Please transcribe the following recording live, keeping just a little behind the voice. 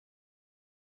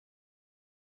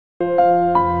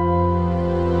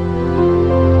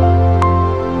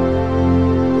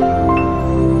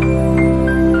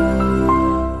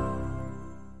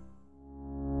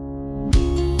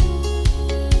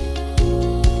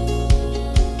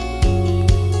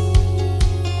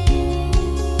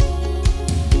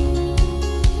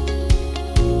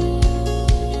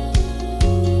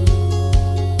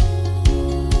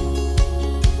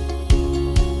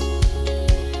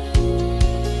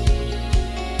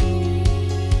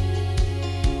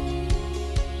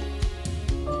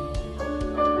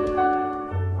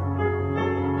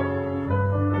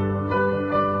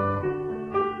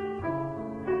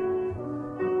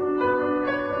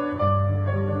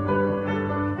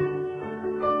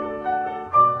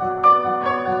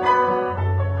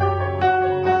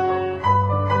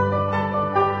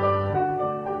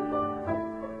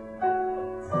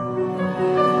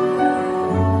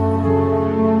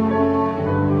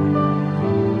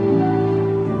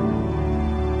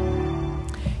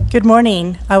Good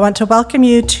morning. I want to welcome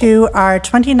you to our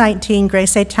 2019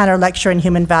 Grace A. Tanner Lecture in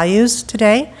Human Values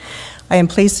today. I am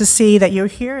pleased to see that you're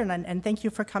here, and thank you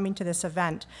for coming to this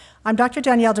event. I'm Dr.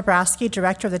 Danielle Dabrowski,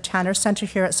 Director of the Tanner Center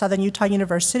here at Southern Utah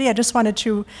University. I just wanted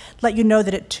to let you know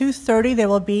that at 2:30 there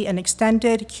will be an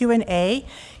extended Q&A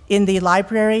in the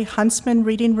library Huntsman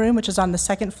Reading Room, which is on the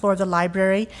second floor of the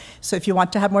library. So if you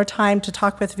want to have more time to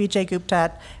talk with Vijay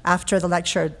Gupta after the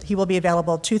lecture, he will be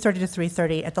available 2:30 to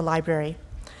 3:30 at the library.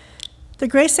 The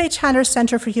Grace A. Tanner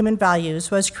Center for Human Values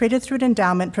was created through an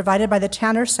endowment provided by the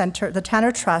Tanner Center, the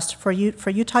Tanner Trust for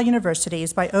Utah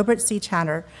Universities by Obert C.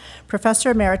 Tanner,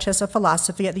 Professor Emeritus of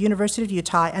Philosophy at the University of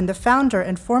Utah and the founder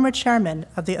and former chairman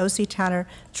of the O.C. Tanner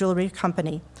Jewelry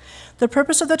Company. The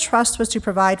purpose of the trust was to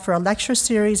provide for a lecture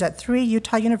series at 3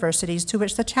 Utah universities to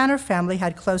which the Tanner family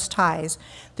had close ties: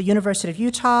 the University of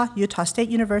Utah, Utah State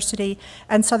University,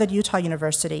 and Southern Utah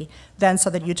University, then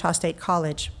Southern Utah State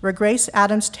College, where Grace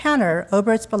Adams Tanner,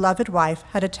 Obert's beloved wife,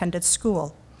 had attended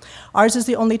school. Ours is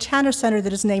the only Tanner Center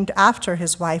that is named after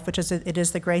his wife, it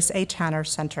is the Grace A. Tanner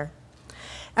Center.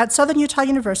 At Southern Utah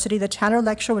University, the Tanner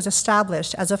Lecture was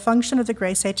established as a function of the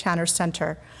Grace A. Tanner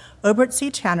Center. Obert C.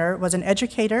 Tanner was an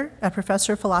educator, a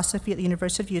professor of philosophy at the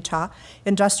University of Utah,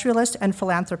 industrialist, and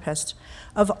philanthropist.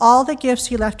 Of all the gifts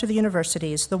he left to the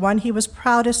universities, the one he was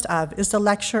proudest of is the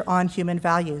Lecture on Human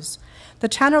Values. The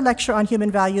Tanner Lecture on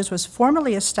Human Values was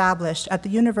formally established at the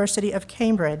University of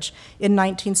Cambridge in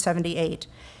 1978.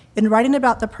 In writing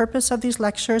about the purpose of these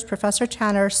lectures, Professor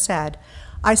Tanner said,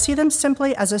 "I see them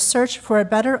simply as a search for a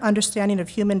better understanding of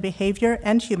human behavior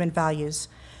and human values.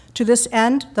 To this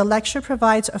end, the lecture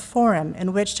provides a forum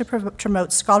in which to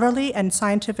promote scholarly and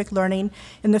scientific learning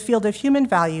in the field of human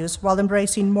values while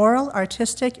embracing moral,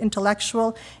 artistic,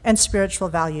 intellectual, and spiritual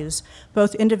values,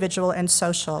 both individual and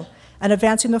social, and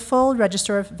advancing the full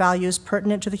register of values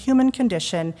pertinent to the human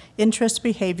condition, interest,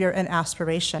 behavior, and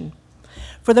aspiration."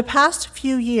 For the past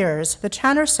few years, the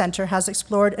Tanner Center has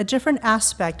explored a different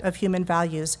aspect of human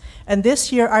values, and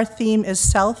this year our theme is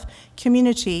self,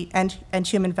 community, and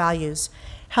human values.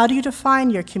 How do you define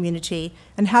your community,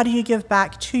 and how do you give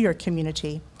back to your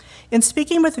community? In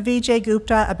speaking with Vijay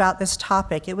Gupta about this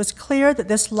topic, it was clear that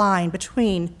this line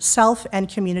between self and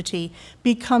community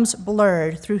becomes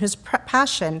blurred through his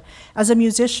passion as a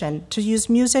musician to use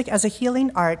music as a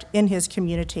healing art in his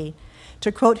community.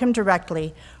 To quote him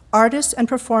directly, "Artists and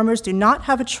performers do not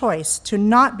have a choice to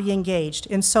not be engaged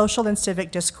in social and civic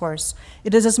discourse.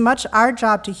 It is as much our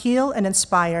job to heal and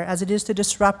inspire as it is to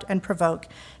disrupt and provoke.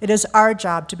 It is our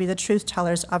job to be the truth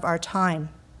tellers of our time."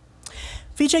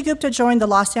 Vijay Gupta joined the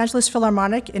Los Angeles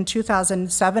Philharmonic in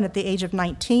 2007 at the age of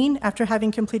 19 after having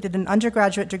completed an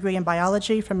undergraduate degree in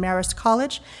biology from Marist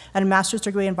College and a master's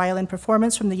degree in violin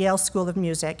performance from the Yale School of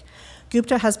Music.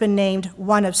 Gupta has been named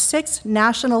one of 6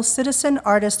 National Citizen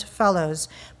Artist Fellows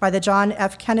by the John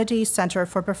F. Kennedy Center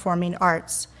for Performing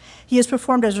Arts. He has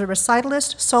performed as a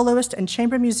recitalist, soloist, and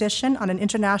chamber musician on an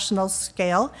international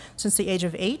scale since the age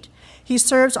of 8. He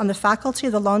serves on the faculty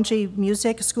of the Longy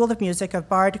School of Music of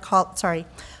Bard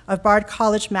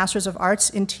College Masters of Arts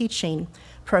in Teaching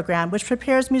program, which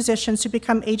prepares musicians to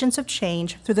become agents of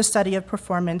change through the study of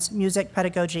performance, music,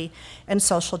 pedagogy, and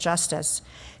social justice.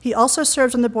 He also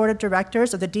serves on the board of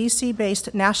directors of the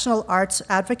DC-based National Arts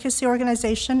Advocacy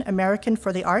Organization, American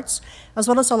for the Arts, as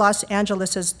well as the Los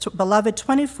Angeles' beloved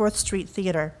 24th Street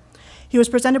Theater. He was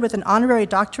presented with an honorary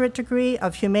doctorate degree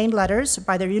of Humane Letters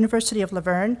by the University of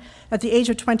Laverne. At the age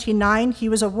of 29, he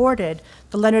was awarded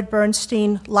the Leonard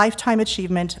Bernstein Lifetime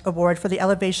Achievement Award for the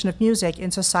elevation of music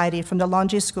in society from the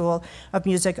Longy School of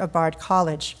Music of Bard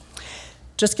College.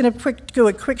 Just going to do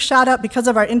a quick shout out because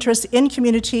of our interest in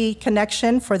community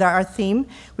connection for our theme.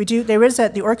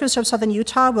 The Orchestra of Southern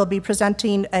Utah will be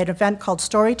presenting an event called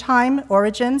Storytime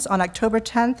Origins on October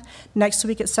 10th, next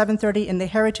week at 7:30 in the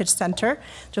Heritage Center.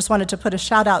 Just wanted to put a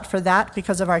shout out for that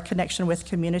because of our connection with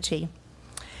community.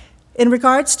 In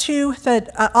regards to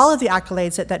all of the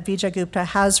accolades that Vijay Gupta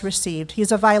has received,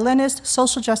 he's a violinist,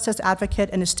 social justice advocate,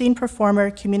 an esteemed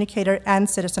performer, communicator, and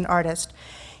citizen artist.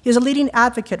 He is a leading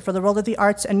advocate for the role of the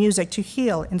arts and music to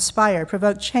heal, inspire,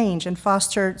 provoke change, and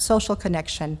foster social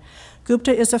connection.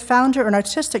 Gupta is a founder and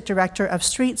artistic director of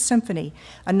Street Symphony,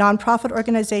 a nonprofit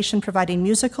organization providing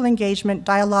musical engagement,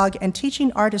 dialogue, and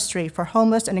teaching artistry for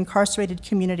homeless and incarcerated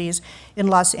communities in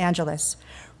Los Angeles.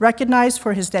 Recognized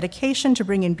for his dedication to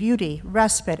bringing beauty,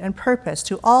 respite, and purpose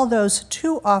to all those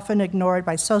too often ignored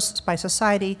by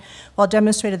society, while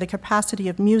demonstrating the capacity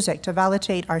of music to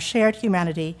validate our shared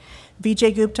humanity,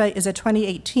 Vijay Gupta is a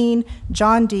 2018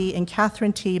 John D. and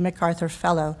Catherine T. MacArthur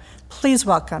Fellow. Please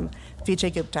welcome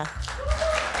Vijay Gupta.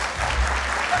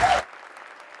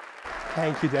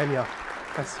 Thank you, Danielle.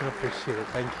 I so appreciate it.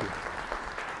 Thank you.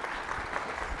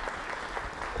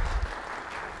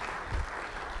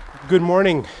 Good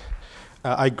morning.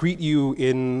 I greet you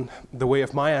in the way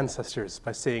of my ancestors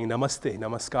by saying namaste,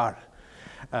 namaskar.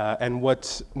 And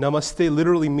what namaste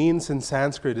literally means in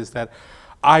Sanskrit is that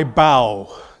I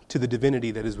bow to the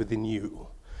divinity that is within you,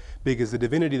 because the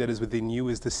divinity that is within you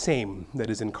is the same that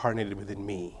is incarnated within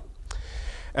me.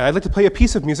 And I'd like to play a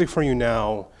piece of music for you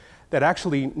now that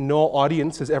actually no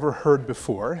audience has ever heard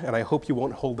before, and I hope you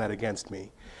won't hold that against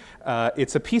me.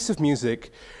 It's a piece of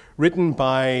music written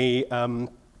by an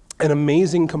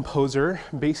amazing composer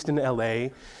based in LA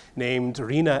named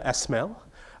Rina Esmail.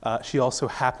 She also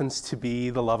happens to be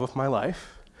the love of my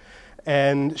life.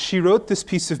 And she wrote this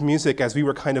piece of music as we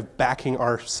were kind of backing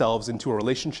ourselves into a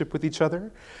relationship with each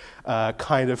other,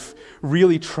 kind of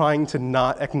really trying to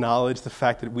not acknowledge the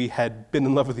fact that we had been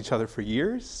in love with each other for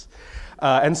years.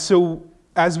 And so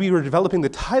as we were developing the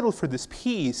title for this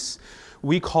piece,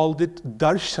 we called it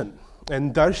Darshan.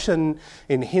 And Darshan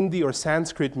in Hindi or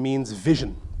Sanskrit means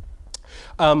vision.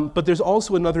 But there's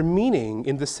also another meaning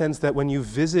in the sense that when you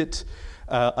visit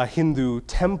a Hindu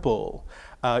temple,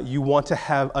 you want to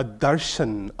have a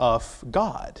darshan of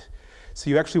God. So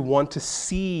you actually want to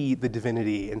see the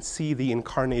divinity and see the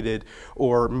incarnated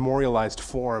or memorialized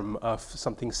form of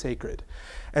something sacred.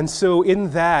 And so in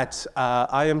that,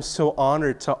 I am so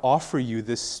honored to offer you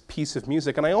this piece of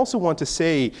music. And I also want to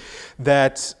say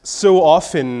that so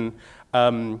often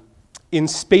in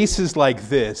spaces like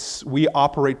this, we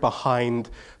operate behind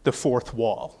the fourth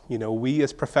wall. You know, we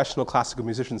as professional classical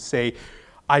musicians say,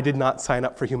 I did not sign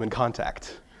up for human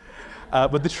contact.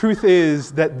 But the truth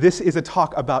is that this is a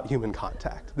talk about human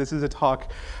contact. This is a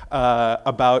talk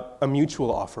about a mutual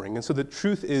offering. And so the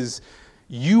truth is,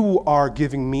 you are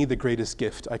giving me the greatest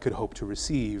gift I could hope to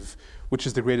receive, which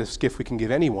is the greatest gift we can give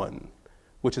anyone,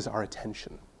 which is our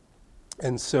attention.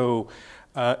 And so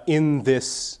in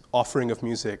this offering of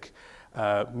music,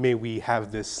 may we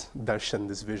have this darshan,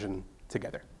 this vision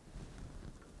together.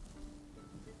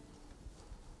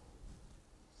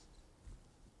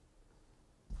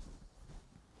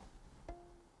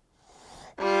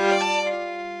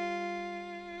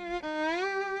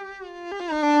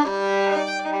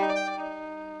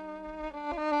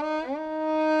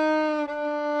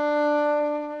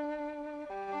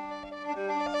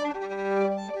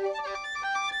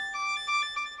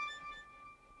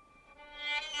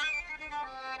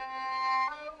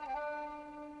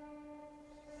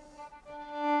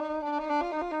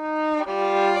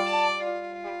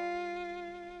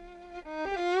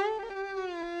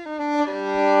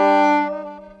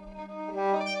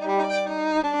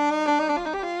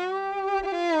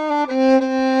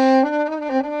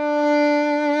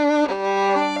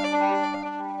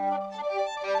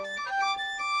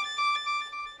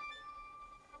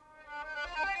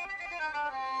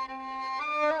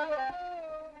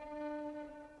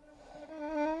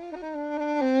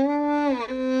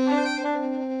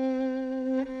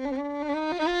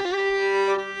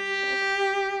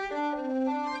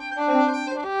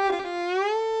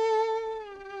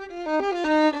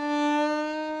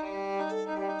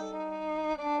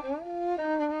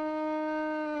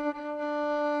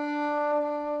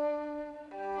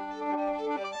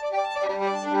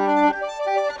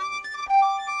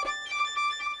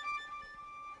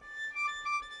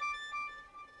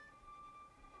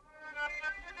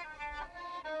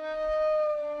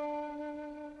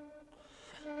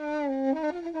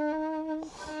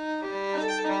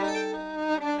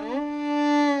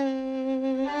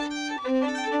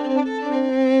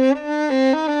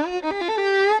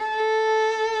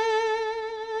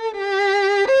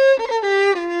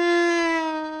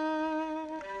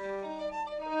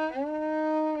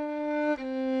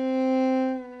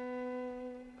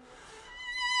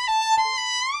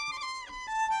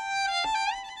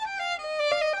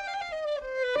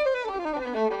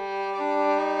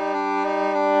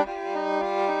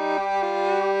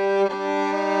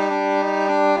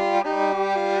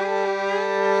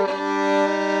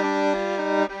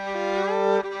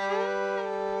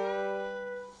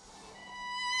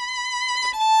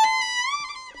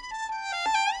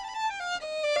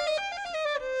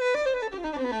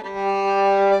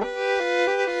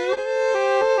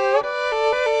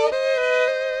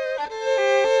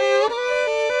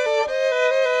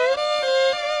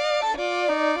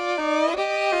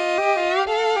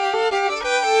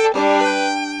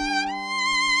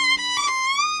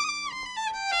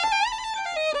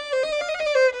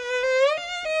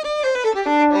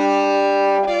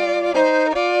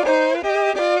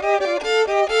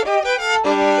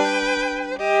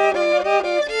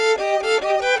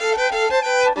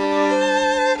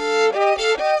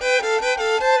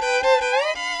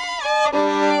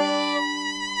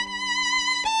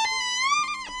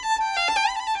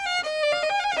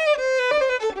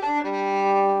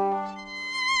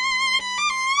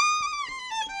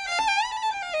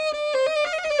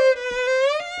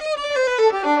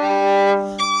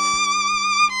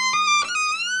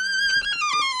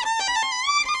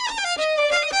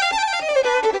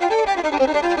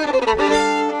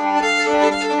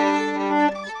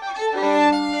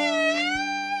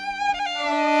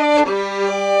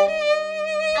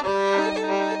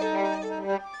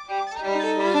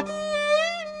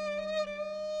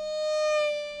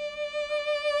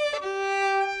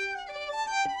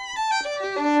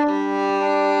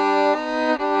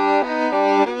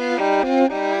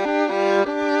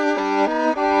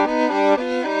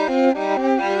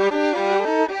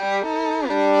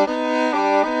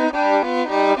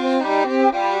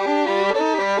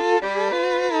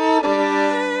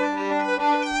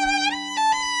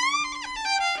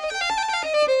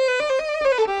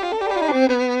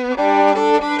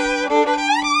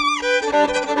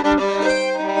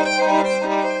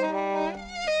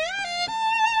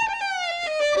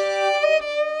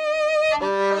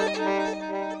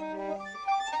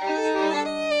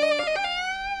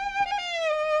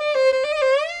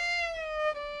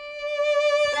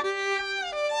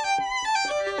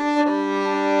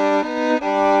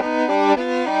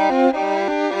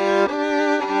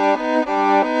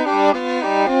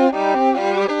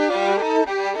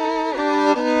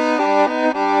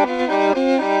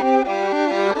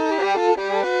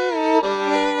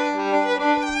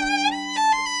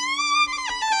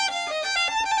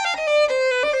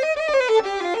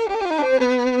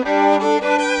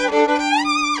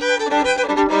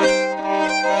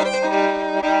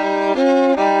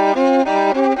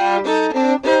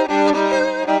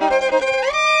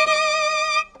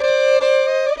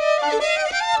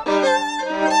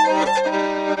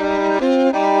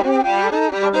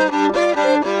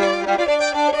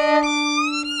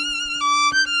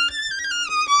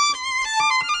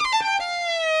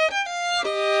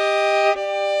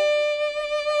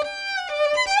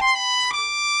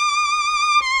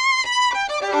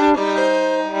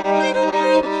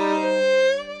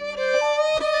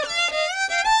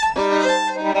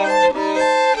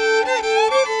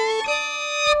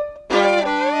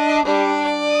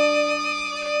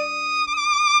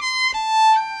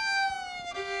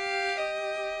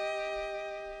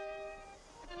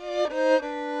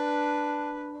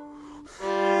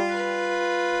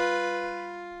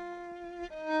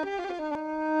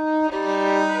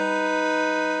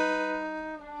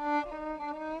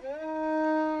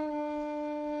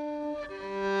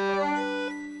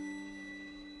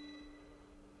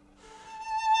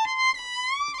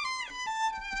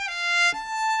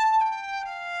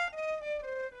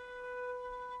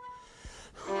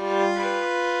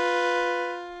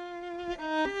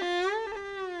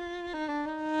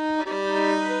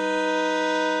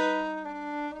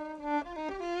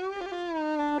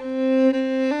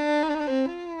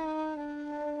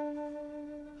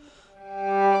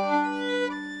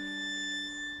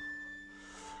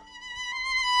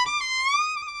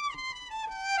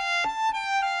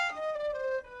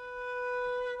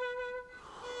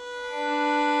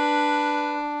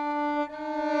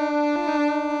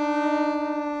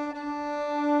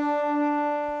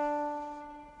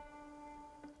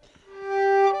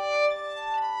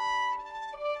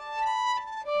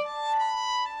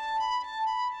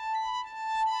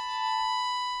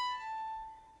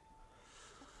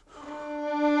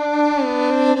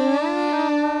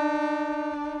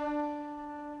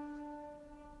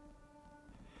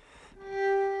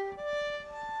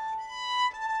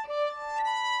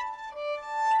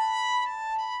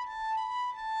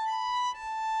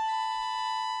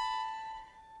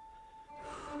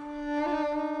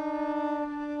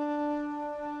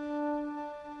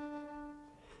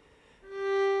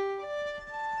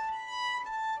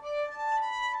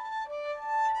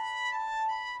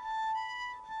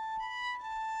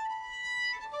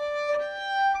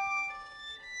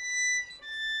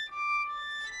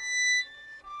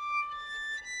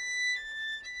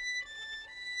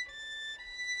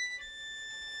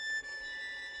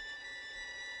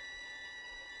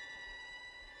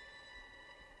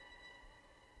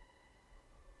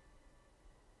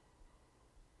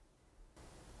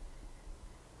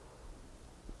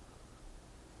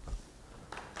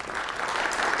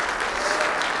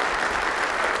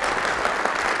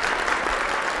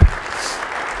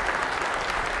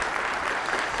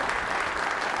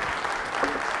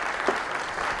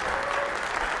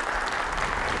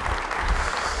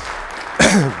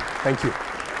 Thank you.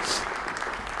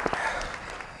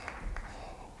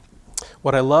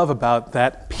 What I love about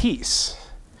that piece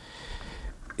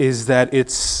is that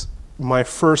it's my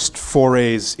first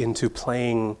forays into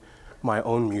playing my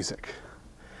own music,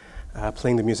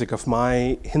 playing the music of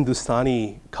my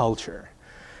Hindustani culture.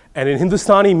 And in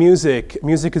Hindustani music,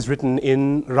 music is written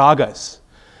in ragas.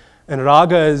 And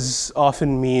ragas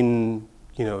often mean,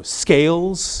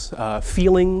 scales,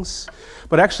 feelings.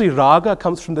 But actually, raga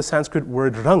comes from the Sanskrit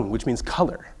word rang, which means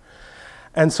color.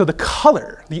 And so the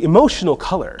color, the emotional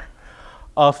color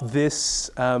of this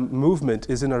movement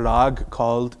is in a rag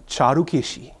called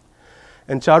Charukeshi.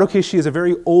 And Charukeshi is a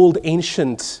very old,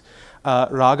 ancient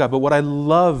raga. But what I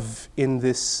love in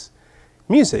this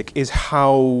music is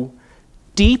how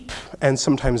deep and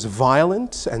sometimes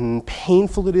violent and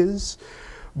painful it is,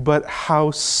 but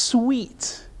how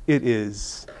sweet it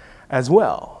is as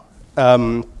well.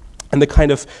 And the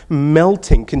kind of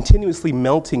melting, continuously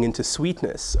melting into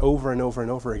sweetness over and over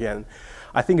and over again,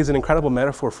 I think is an incredible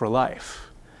metaphor for life,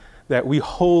 that we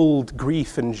hold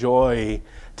grief and joy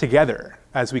together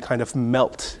as we kind of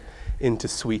melt into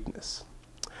sweetness.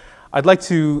 I'd like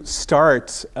to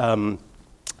start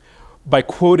by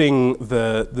quoting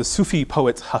the Sufi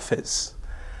poet Hafiz,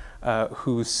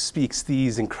 who speaks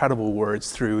these incredible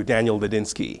words through Daniel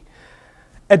Ladinsky.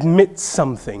 Admit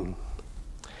something.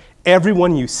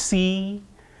 Everyone you see,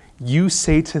 you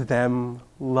say to them,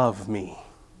 love me.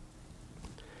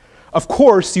 Of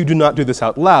course, you do not do this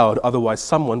out loud, otherwise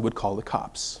someone would call the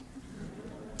cops.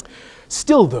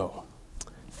 Still though,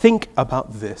 think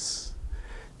about this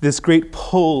great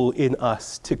pull in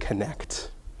us to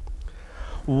connect.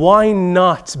 Why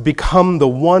not become the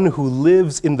one who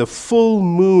lives in the full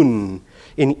moon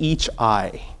in each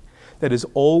eye that is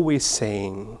always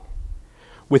saying,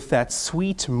 with that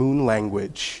sweet moon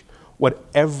language, what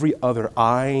every other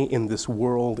eye in this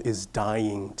world is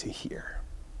dying to hear?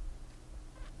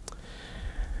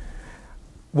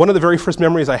 One of the very first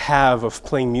memories I have of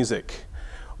playing music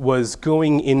was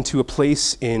going into a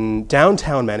place in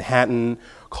downtown Manhattan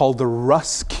called the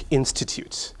Rusk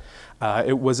Institute.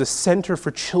 It was a center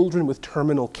for children with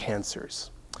terminal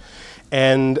cancers.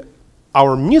 And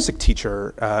our music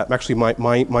teacher, actually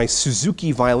my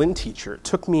Suzuki violin teacher,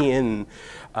 took me in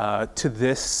to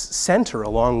this center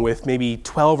along with maybe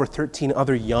 12 or 13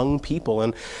 other young people.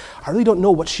 And I really don't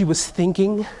know what she was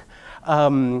thinking,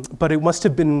 but it must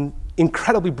have been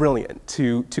incredibly brilliant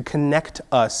to connect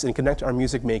us and connect our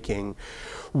music making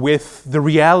with the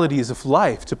realities of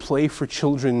life, to play for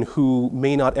children who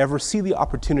may not ever see the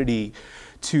opportunity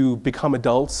to become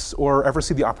adults or ever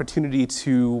see the opportunity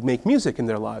to make music in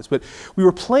their lives. But we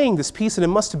were playing this piece, and it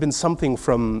must have been something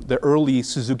from the early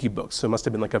Suzuki books. So it must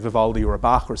have been like a Vivaldi or a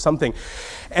Bach or something.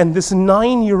 And this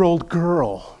 9-year-old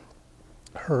girl,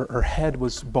 her head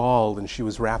was bald, and she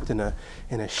was wrapped in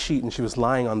a sheet, and she was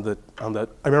lying on the I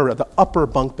remember the upper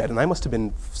bunk bed, and I must have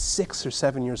been 6 or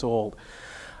 7 years old.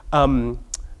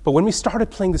 But when we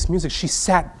started playing this music, she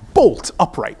sat bolt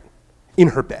upright in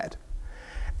her bed,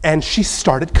 and she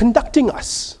started conducting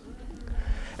us.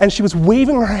 And she was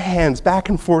waving her hands back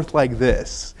and forth like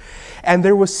this. And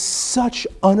there was such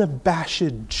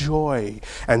unabashed joy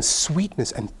and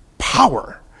sweetness and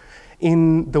power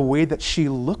in the way that she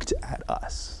looked at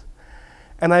us.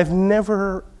 And I've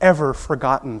never, ever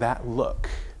forgotten that look.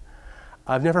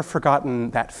 I've never forgotten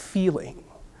that feeling.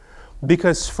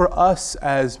 Because for us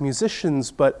as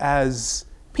musicians, but as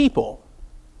people,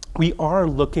 we are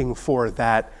looking for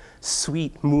that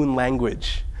sweet moon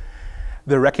language,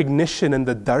 the recognition and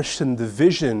the darshan, the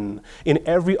vision in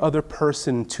every other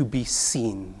person to be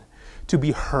seen, to be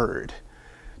heard,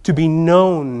 to be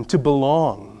known, to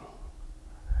belong.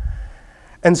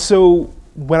 And so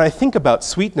when I think about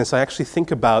sweetness, I actually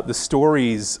think about the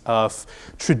stories of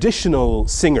traditional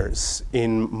singers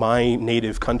in my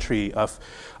native country of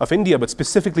India, but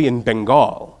specifically in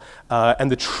Bengal. And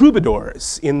the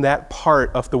troubadours in that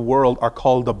part of the world are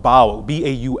called the Baul,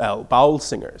 B-A-U-L, Baul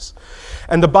singers.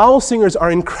 And the Baul singers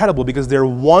are incredible because they're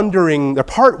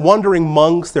part wandering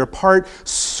monks, they're part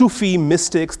Sufi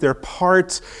mystics, they're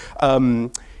part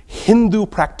Hindu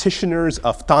practitioners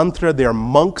of Tantra, they're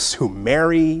monks who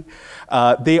marry.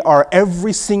 They are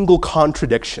every single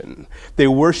contradiction. They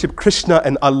worship Krishna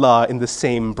and Allah in the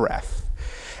same breath.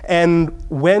 And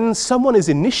when someone is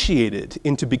initiated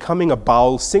into becoming a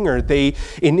Baul singer, they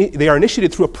are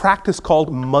initiated through a practice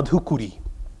called madhukuri.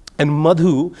 And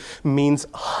madhu means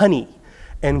honey,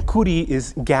 and kuri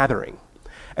is gathering.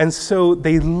 And so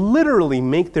they literally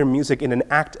make their music in an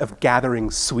act of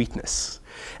gathering sweetness.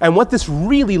 And what this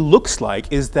really looks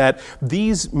like is that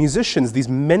these musicians, these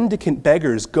mendicant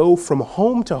beggars, go from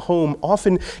home to home,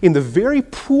 often in the very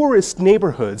poorest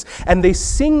neighborhoods, and they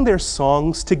sing their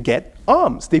songs to get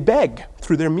alms. They beg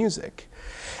through their music.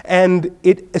 And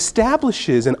it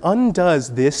establishes and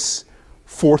undoes this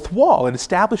fourth wall. It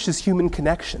establishes human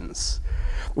connections,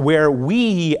 where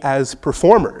we as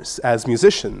performers, as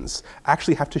musicians,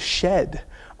 actually have to shed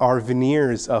our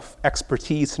veneers of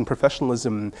expertise and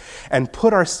professionalism and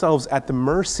put ourselves at the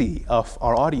mercy of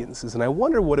our audiences. And I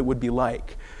wonder what it would be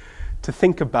like to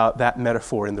think about that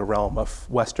metaphor in the realm of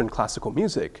Western classical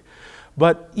music,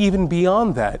 but even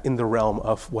beyond that, in the realm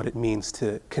of what it means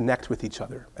to connect with each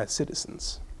other as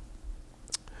citizens.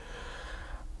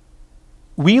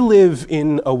 We live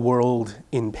in a world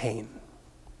in pain.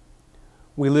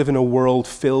 We live in a world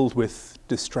filled with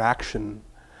distraction,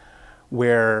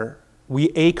 where we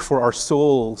ache for our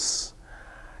souls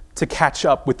to catch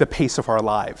up with the pace of our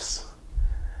lives.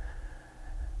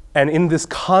 And in this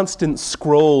constant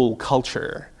scroll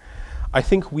culture, I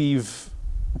think we've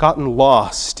gotten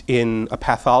lost in a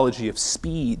pathology of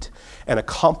speed and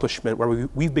accomplishment, where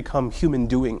we've become human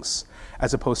doings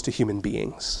as opposed to human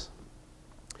beings.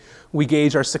 We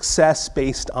gauge our success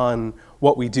based on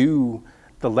what we do,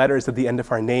 the letters at the end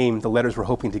of our name, the letters we're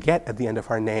hoping to get at the end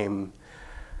of our name,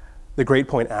 the grade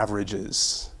point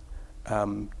averages,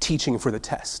 teaching for the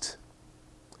test.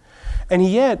 And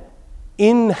yet,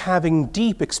 in having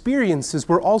deep experiences,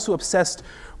 we're also obsessed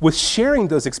with sharing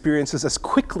those experiences as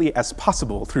quickly as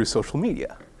possible through social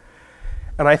media.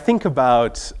 And I think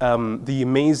about the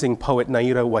amazing poet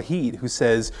Naira Waheed, who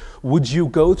says, "Would you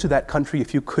go to that country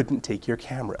if you couldn't take your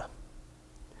camera?"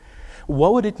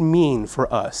 What would it mean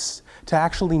for us to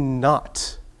actually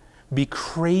not be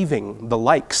craving the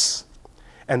likes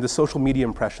and the social media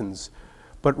impressions,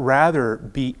 but rather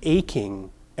be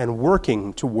aching and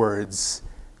working towards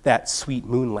that sweet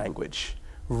moon language,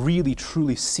 really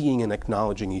truly seeing and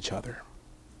acknowledging each other?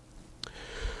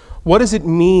 What does it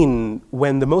mean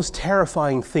when the most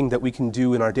terrifying thing that we can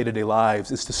do in our day-to-day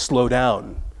lives is to slow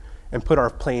down and put our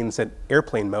planes at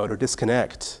airplane mode or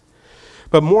disconnect?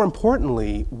 But more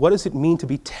importantly, what does it mean to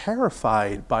be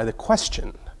terrified by the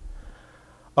question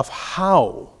of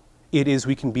how it is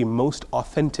we can be most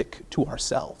authentic to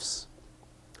ourselves?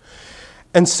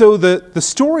 And so the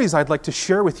stories I'd like to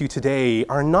share with you today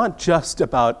are not just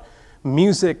about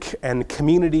music and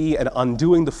community and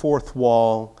undoing the fourth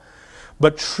wall,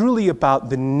 but truly about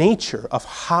the nature of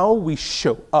how we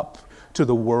show up to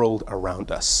the world around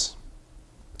us.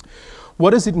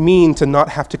 What does it mean to not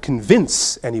have to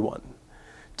convince anyone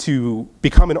to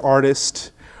become an artist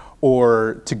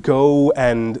or to go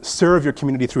and serve your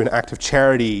community through an act of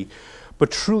charity,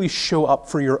 but truly show up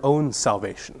for your own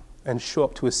salvation and show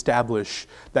up to establish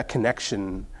that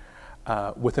connection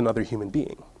with another human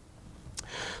being?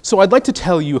 So I'd like to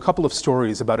tell you a couple of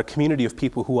stories about a community of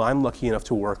people who I'm lucky enough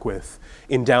to work with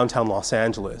in downtown Los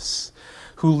Angeles,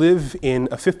 who live in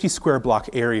a 50 square block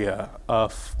area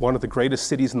of one of the greatest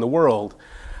cities in the world,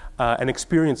 and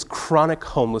experience chronic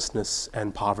homelessness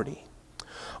and poverty.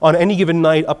 On any given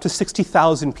night, up to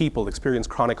 60,000 people experience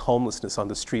chronic homelessness on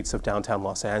the streets of downtown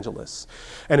Los Angeles.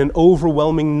 And an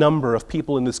overwhelming number of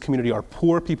people in this community are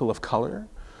poor people of color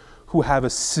who have a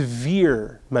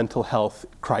severe mental health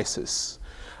crisis.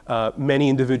 Many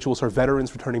individuals are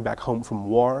veterans returning back home from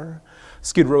war.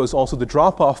 Skid Row is also the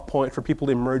drop-off point for people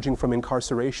emerging from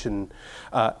incarceration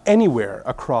anywhere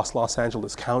across Los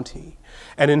Angeles County.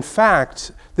 And in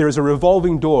fact, there is a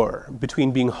revolving door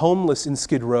between being homeless in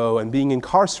Skid Row and being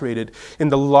incarcerated in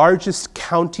the largest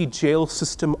county jail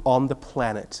system on the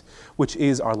planet, which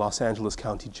is our Los Angeles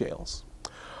County jails.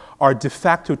 Our de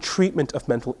facto treatment of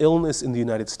mental illness in the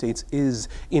United States is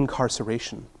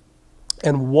incarceration.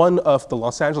 And one of the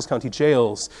Los Angeles County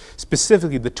jails,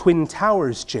 specifically the Twin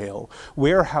Towers jail,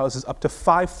 warehouses up to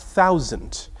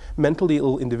 5,000 mentally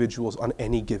ill individuals on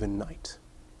any given night.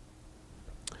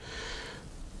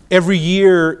 Every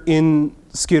year in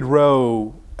Skid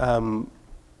Row,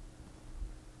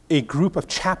 a group of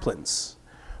chaplains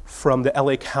from the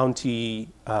LA County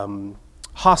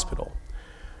Hospital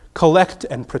collect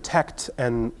and protect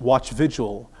and watch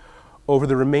vigil over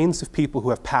the remains of people who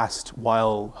have passed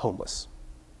while homeless.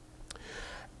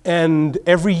 And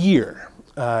every year,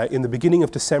 in the beginning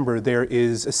of December, there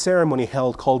is a ceremony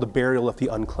held called the Burial of the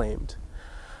Unclaimed.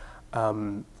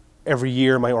 Every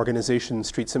year, my organization,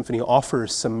 Street Symphony,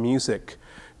 offers some music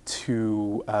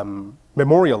to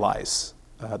memorialize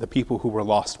the people who were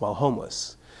lost while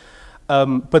homeless.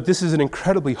 But this is an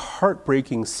incredibly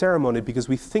heartbreaking ceremony because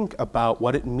we think about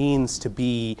what it means to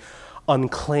be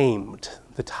unclaimed.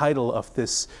 The title of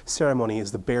this ceremony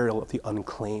is the Burial of the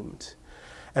Unclaimed.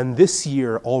 And this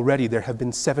year already there have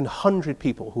been 700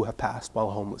 people who have passed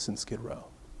while homeless in Skid Row.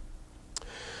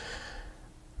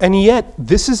 And yet,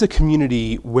 this is a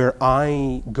community where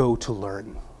I go to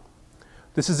learn.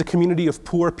 This is a community of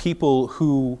poor people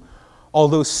who,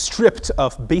 although stripped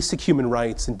of basic human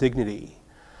rights and dignity,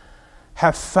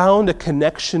 have found a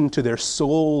connection to their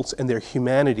souls and their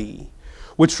humanity,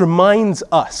 which reminds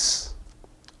us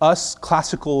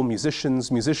classical musicians,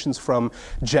 musicians from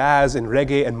jazz and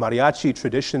reggae and mariachi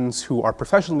traditions who are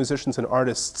professional musicians and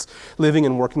artists living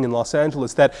and working in Los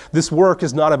Angeles, that this work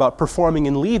is not about performing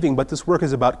and leaving, but this work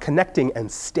is about connecting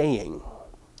and staying.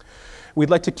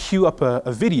 We'd like to cue up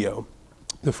a video,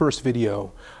 the first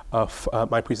video of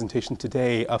my presentation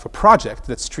today, of a project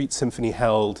that Street Symphony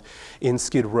held in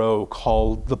Skid Row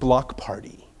called The Block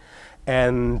Party.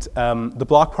 And the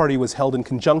Block Party was held in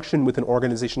conjunction with an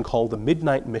organization called the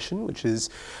Midnight Mission, which is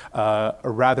a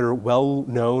rather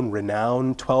well-known,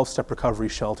 renowned 12-step recovery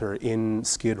shelter in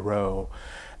Skid Row.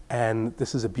 And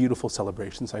this is a beautiful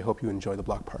celebration, so I hope you enjoy the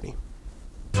Block Party.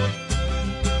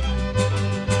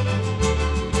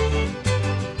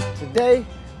 Today,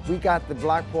 we got the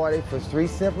Block Party for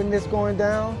Street Symphony that's going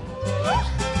down.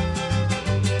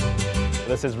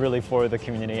 This is really for the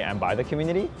community and by the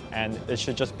community, and it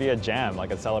should just be a jam,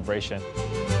 like a celebration.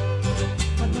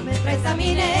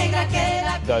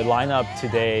 The lineup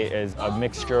today is a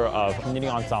mixture of community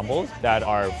ensembles that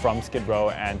are from Skid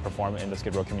Row and perform in the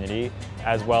Skid Row community,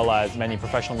 as well as many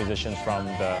professional musicians from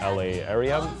the LA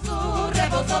area.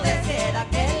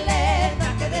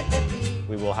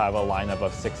 We will have a lineup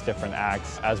of 6 different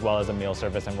acts, as well as a meal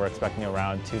service, and we're expecting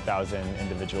around 2,000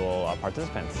 individual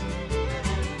participants.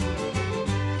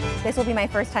 This will be my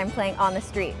first time playing on the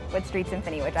street with Street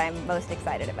Symphony, which I'm most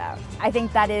excited about. I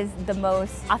think that is the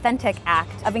most authentic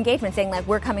act of engagement, saying like,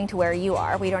 we're coming to where you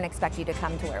are. We don't expect you to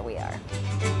come to where we are.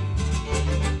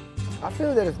 I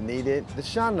feel that it's needed to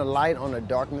shine the light on the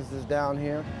darknesses down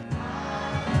here.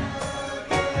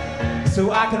 So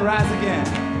I can rise again.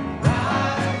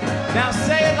 Now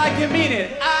say it like you mean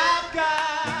it. I've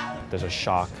got... There's a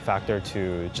shock factor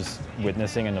to just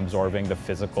witnessing and absorbing the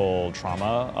physical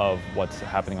trauma of what's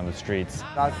happening on the streets.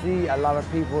 I see a lot of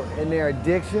people in their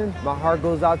addiction. My heart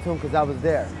goes out to them because I was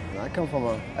there. I come from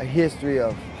a history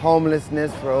of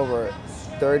homelessness for over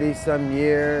 30-some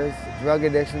years, drug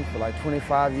addiction for like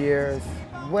 25 years.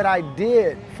 What I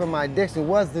did for my addiction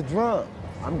was the drum.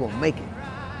 I'm gonna make it.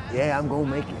 Yeah, I'm gonna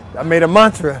make it. I made a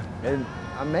mantra and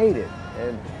I made it.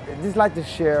 And I'd just like to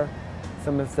share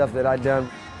some of the stuff that I've done.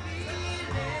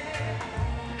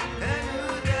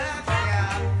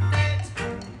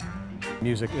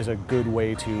 Music is a good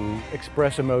way to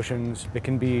express emotions. It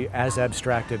can be as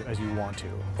abstracted as you want to,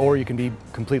 or you can be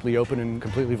completely open and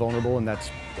completely vulnerable, and that's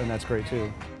great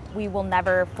too. We will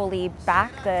never fully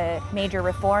back the major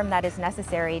reform that is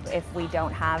necessary if we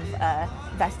don't have a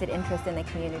vested interest in the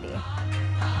community.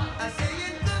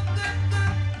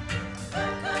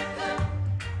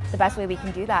 The best way we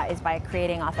can do that is by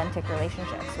creating authentic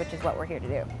relationships, which is what we're here to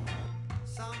do.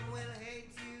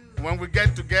 When we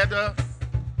get together,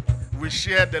 we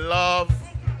share the love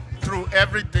through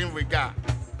everything we got.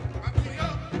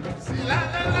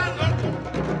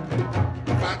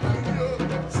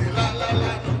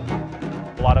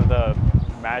 A lot of the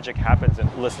magic happens in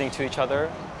listening to each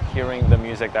other, hearing the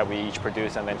music that we each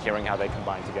produce, and then hearing how they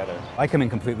combine together. I come in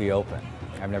completely open.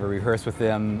 I've never rehearsed with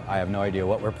them. I have no idea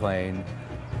what we're playing.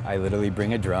 I literally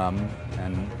bring a drum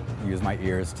and use my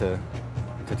ears to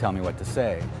tell me what to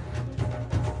say.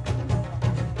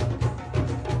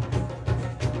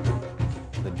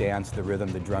 The dance, the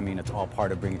rhythm, the drumming, it's all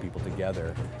part of bringing people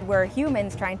together. We're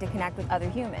humans trying to connect with other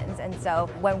humans, and so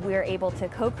when we're able to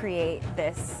co-create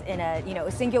this in a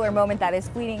a singular moment that is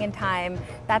fleeting in time,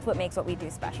 that's what makes what we do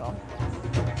special.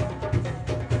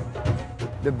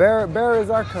 The barriers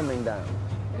are coming down,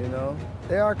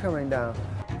 they are coming down.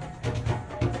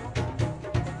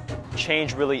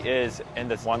 Change really is in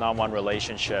this one-on-one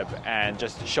relationship and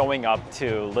just showing up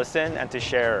to listen and to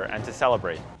share and to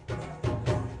celebrate.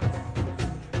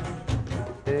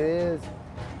 There is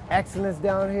excellence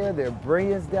down here, there's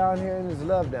brilliance down here, and there's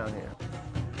love down here.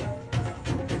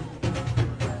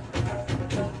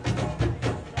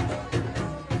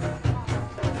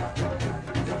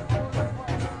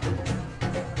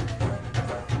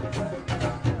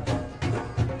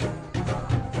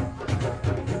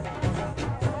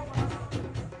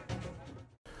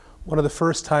 One of the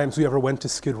first times we ever went to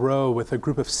Skid Row with a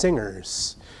group of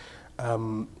singers,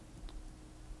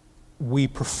 we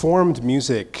performed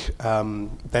music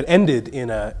that ended in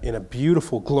a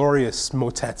beautiful, glorious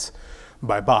motet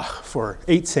by Bach for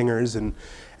 8 singers and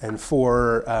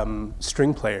 4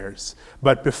 string players.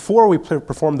 But before we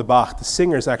performed the Bach, the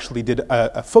singers actually did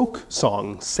a folk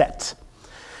song set.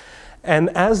 And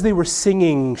as they were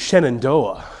singing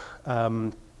Shenandoah,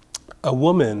 a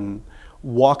woman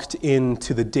walked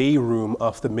into the day room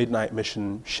of the Midnight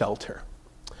Mission shelter.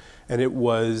 And it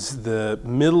was the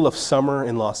middle of summer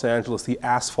in Los Angeles. The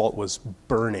asphalt was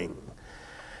burning.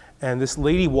 And this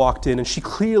lady walked in, and she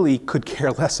clearly could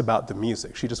care less about the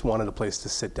music. She just wanted a place to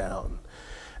sit down.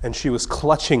 And she was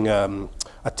clutching a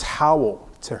towel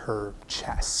to her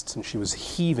chest, and she was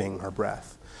heaving her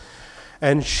breath.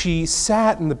 And she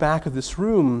sat in the back of this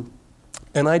room,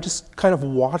 and I just kind of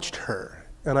watched her,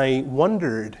 and I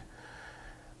wondered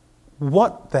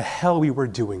what the hell we were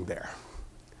doing there.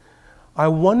 I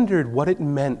wondered what it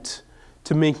meant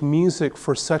to make music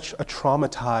for such a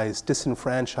traumatized,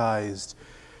 disenfranchised,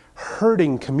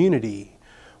 hurting community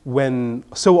when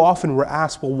so often we're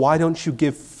asked, well, why don't you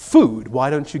give food? Why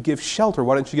don't you give shelter?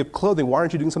 Why don't you give clothing? Why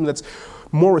aren't you doing something that's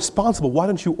more responsible? Why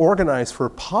don't you organize for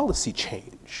policy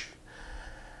change?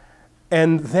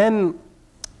 And then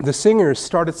the singers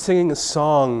started singing a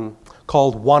song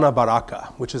called Wana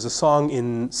Baraka, which is a song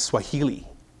in Swahili.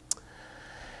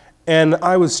 And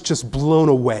I was just blown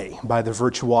away by the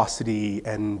virtuosity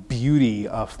and beauty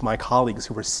of my colleagues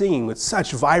who were singing with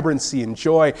such vibrancy and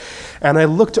joy. And I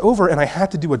looked over and I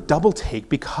had to do a double take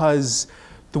because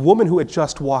the woman who had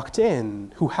just walked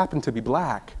in, who happened to be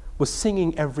black, was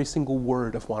singing every single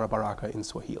word of Wana Baraka in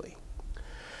Swahili.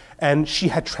 And she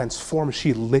had transformed,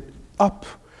 she lit up.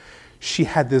 She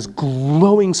had this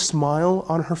glowing smile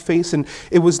on her face, and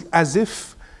it was as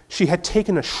if she had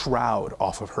taken a shroud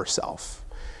off of herself.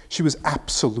 She was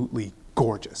absolutely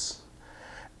gorgeous.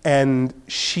 And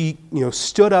she,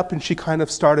 stood up and she kind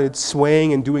of started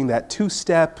swaying and doing that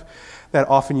 2-step that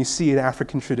often you see in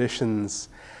African traditions.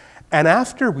 And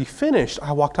after we finished,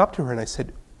 I walked up to her and I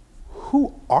said,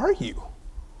 "Who are you?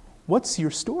 What's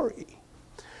your story?"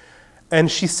 And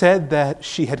she said that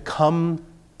she had come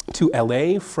to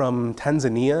LA from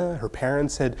Tanzania. Her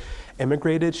parents had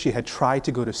immigrated. She had tried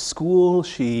to go to school.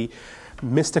 She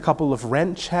missed a couple of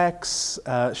rent checks.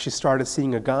 She started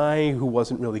seeing a guy who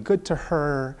wasn't really good to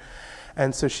her.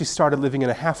 And so she started living in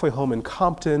a halfway home in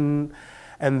Compton.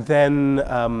 And then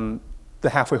the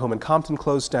halfway home in Compton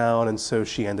closed down, and so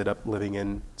she ended up living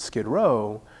in Skid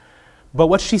Row. But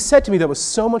what she said to me that was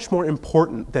so much more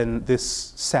important than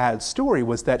this sad story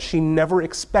was that she never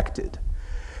expected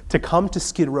to come to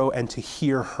Skid Row and to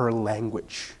hear her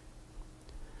language.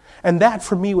 And that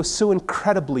for me was so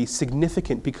incredibly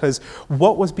significant because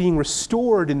what was being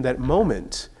restored in that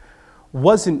moment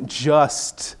wasn't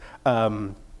just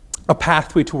a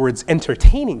pathway towards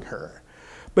entertaining her,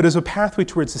 but as a pathway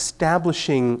towards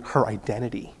establishing her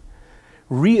identity,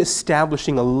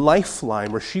 reestablishing a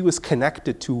lifeline where she was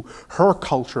connected to her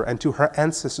culture and to her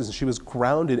ancestors, and she was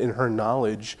grounded in her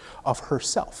knowledge of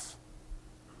herself.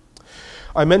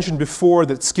 I mentioned before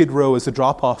that Skid Row is a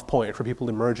drop-off point for people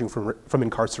emerging from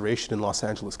incarceration in Los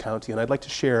Angeles County, and I'd like to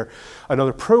share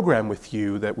another program with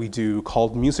you that we do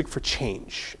called Music for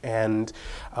Change, and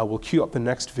we'll cue up the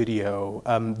next video.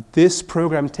 This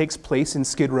program takes place in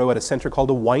Skid Row at a center called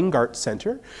the Weingart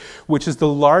Center, which is the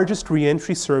largest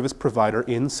reentry service provider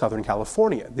in Southern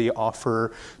California. They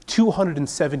offer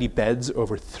 270 beds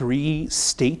over 3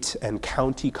 state and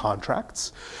county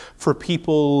contracts for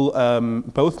people,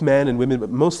 both men and women, but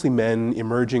mostly men,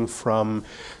 emerging from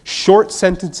short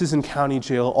sentences in county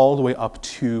jail all the way up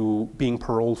to being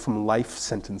paroled from life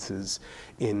sentences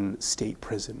in state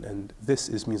prison. And this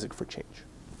is Music for Change.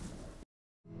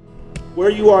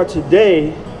 Where you are today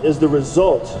is the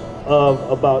result of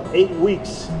about 8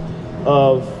 weeks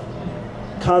of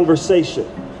conversation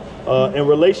and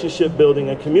relationship building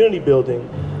and community building.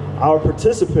 Our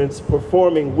participants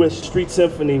performing with Street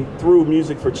Symphony through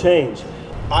Music for Change.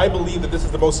 I believe that this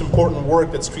is the most important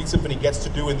work that Street Symphony gets to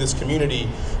do in this community.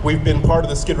 We've been part of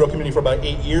the Skid Row community for about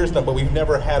 8 years now, but we've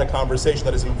never had a conversation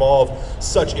that has involved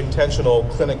such intentional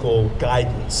clinical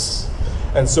guidance.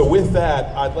 And so with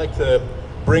that, I'd like to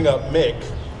bring up Mick,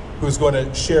 who's going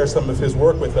to share some of his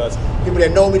work with us. People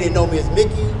that know me, they know me as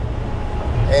Mickey.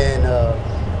 And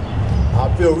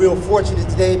I feel real fortunate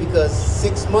today because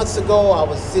 6 months ago, I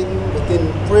was sitting within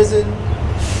prison,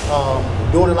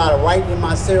 doing a lot of writing in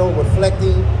my cell,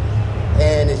 reflecting,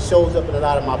 and it shows up in a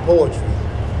lot of my poetry.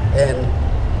 And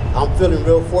I'm feeling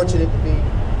real fortunate to be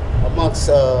amongst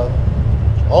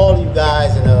all of you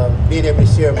guys and being able to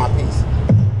share my piece.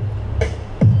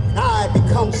 And I had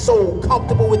become so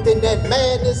comfortable within that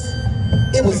madness,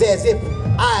 it was as if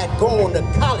I had gone to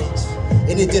college.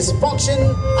 In the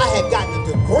dysfunction, I had gotten a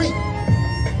degree.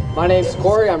 My name's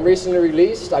Corey. I'm recently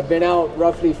released. I've been out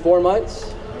roughly 4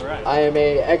 months. I am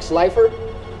a ex-lifer.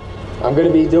 I'm going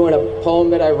to be doing a poem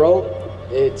that I wrote.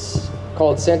 It's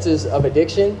called Senses of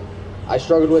Addiction. I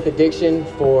struggled with addiction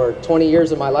for 20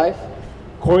 years of my life.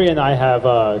 Corey and I have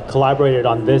collaborated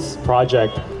on this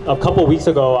project. A couple weeks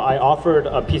ago, I offered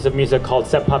a piece of music called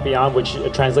Sept Papillon, which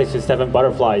translates to 7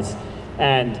 butterflies.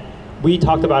 And we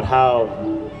talked about how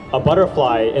a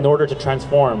butterfly, in order to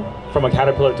transform from a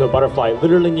caterpillar to a butterfly,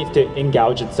 literally needs to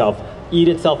engouge itself, eat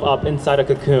itself up inside a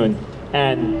cocoon,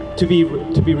 and to be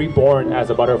reborn as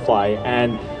a butterfly.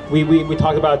 And we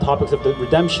talked about topics of the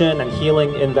redemption and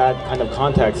healing in that kind of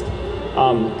context.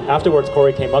 Afterwards,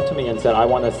 Corey came up to me and said, I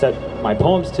want to set my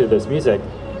poems to this music.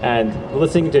 And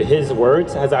listening to his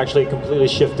words has actually completely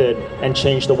shifted and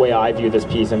changed the way I view this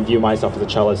piece and view myself as a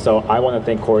cellist. So I want to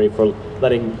thank Corey for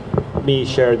letting me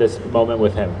share this moment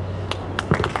with him.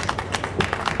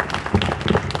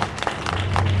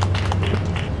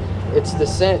 It's the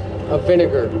scent of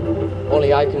vinegar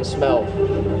only I can smell.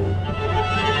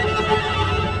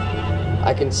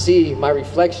 I can see my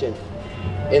reflection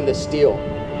in the steel.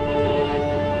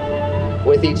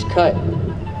 With each cut,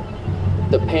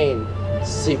 the pain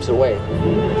seeps away.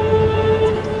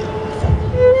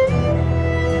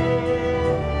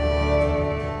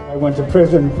 I went to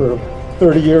prison for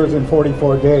 30 years and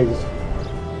 44 days.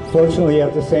 Fortunately,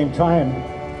 at the same time,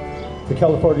 the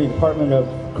California Department of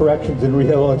Corrections and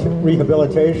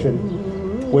Rehabilitation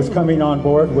was coming on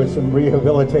board with some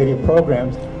rehabilitative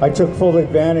programs. I took full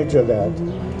advantage of that.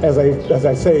 As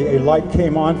I say, a light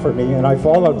came on for me, and I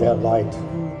followed that light.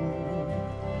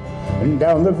 And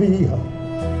down the Via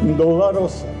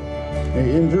Dolorosa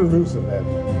in Jerusalem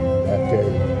that day.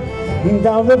 And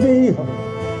down the Via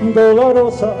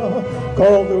Dolorosa,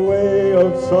 called the way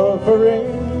of suffering.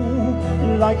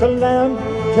 Like a lamb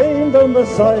came the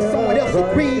Messiah. Someone else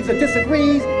agrees or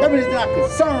disagrees, that really does not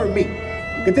concern me.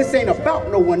 Because this ain't about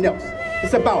no one else.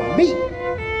 It's about me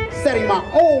setting my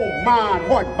own mind,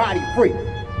 heart, body free.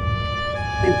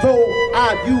 And though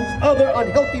I've used other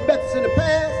unhealthy methods in the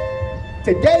past,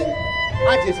 today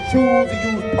I just choose to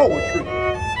use poetry.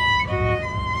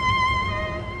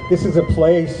 This is a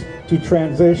place to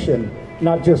transition,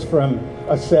 not just from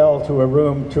a cell to a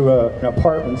room to an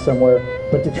apartment somewhere,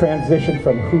 but to transition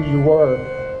from who you were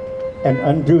and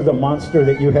undo the monster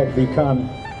that you had become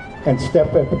and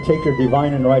step up and take your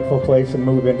divine and rightful place and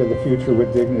move into the future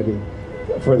with dignity.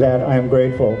 For that, I am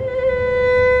grateful.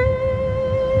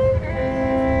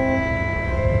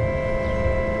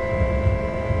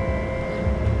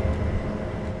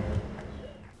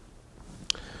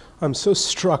 I'm so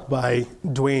struck by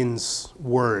Dwayne's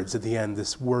words at the end,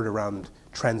 this word around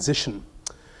transition.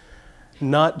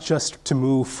 Not just to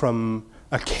move from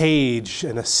a cage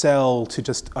and a cell to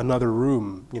just another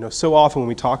room. You know, so often when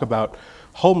we talk about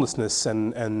homelessness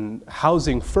and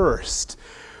housing first,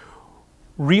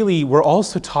 really we're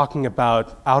also talking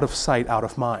about out of sight, out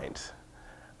of mind.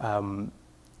 In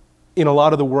a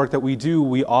lot of the work that we do,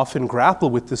 we often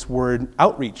grapple with this word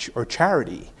outreach or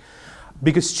charity.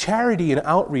 Because charity and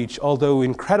outreach, although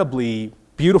incredibly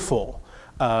beautiful,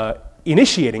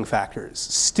 initiating factors,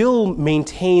 still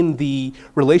maintain the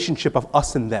relationship of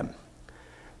us and them.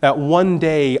 That one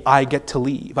day I get to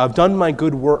leave. I've done my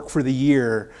good work for the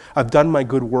year, I've done my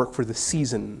good work for the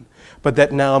season, but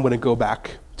that now I'm going to go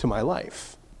back to my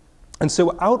life. And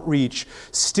so outreach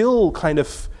still kind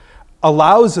of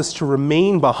allows us to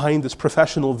remain behind this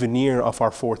professional veneer of our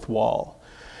fourth wall.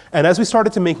 And as we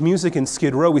started to make music in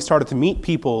Skid Row, we started to meet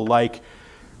people like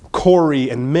Corey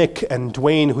and Mick and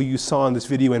Dwayne, who you saw in this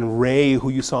video, and Ray, who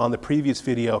you saw in the previous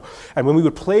video. And when we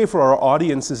would play for our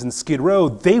audiences in Skid Row,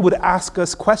 they would ask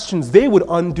us questions. They would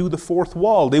undo the fourth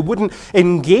wall. They wouldn't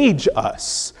engage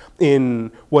us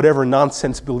in whatever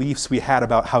nonsense beliefs we had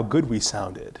about how good we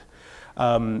sounded.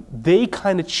 They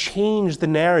kind of changed the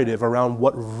narrative around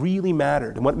what really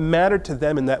mattered. And what mattered to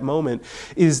them in that moment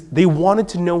is they wanted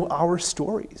to know our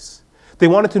stories. They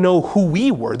wanted to know who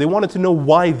we were. They wanted to know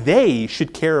why they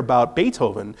should care about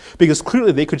Beethoven, because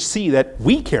clearly they could see that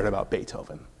we cared about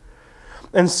Beethoven.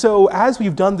 And so as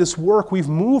we've done this work, we've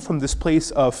moved from this place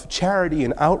of charity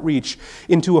and outreach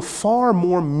into a far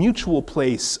more mutual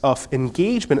place of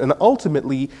engagement and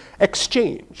ultimately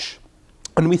exchange.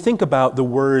 When we think about the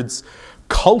words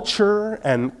culture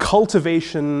and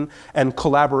cultivation and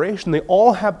collaboration, they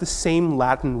all have the same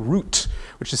Latin root,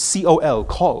 which is C-O-L,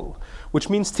 col, which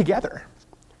means together.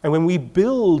 And when we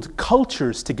build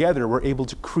cultures together, we're able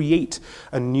to create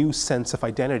a new sense of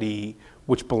identity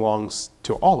which belongs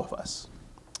to all of us.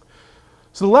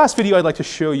 So the last video I'd like to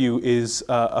show you is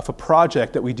of a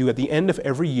project that we do at the end of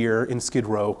every year in Skid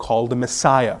Row called the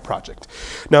Messiah Project.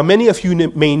 Now, many of you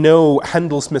may know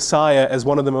Handel's Messiah as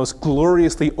one of the most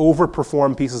gloriously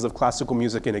overperformed pieces of classical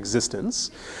music in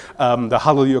existence. The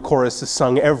Hallelujah Chorus is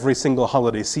sung every single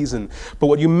holiday season. But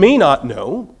what you may not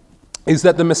know is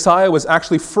that the Messiah was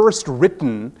actually first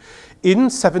written in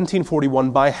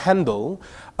 1741 by Handel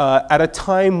at a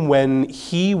time when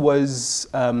he was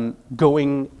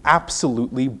going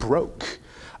absolutely broke.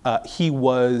 He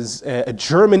was a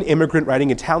German immigrant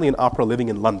writing Italian opera living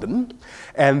in London,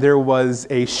 and there was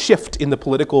a shift in the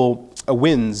political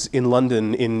winds in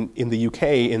London in the UK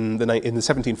in the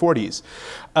 1740s.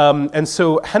 And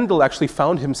so Handel actually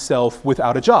found himself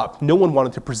without a job. No one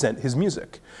wanted to present his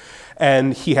music.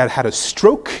 And he had had a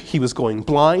stroke, he was going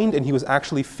blind, and he was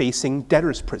actually facing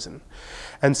debtor's prison.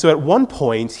 And so at one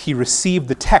point, he received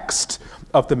the text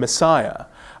of the Messiah,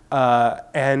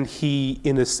 and he,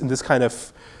 in this kind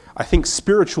of, I think,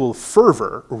 spiritual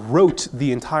fervor, wrote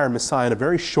the entire Messiah in a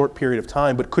very short period of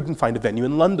time, but couldn't find a venue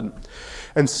in London.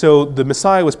 And so the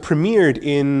Messiah was premiered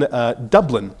in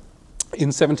Dublin in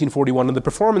 1741, and the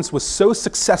performance was so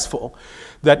successful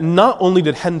that not only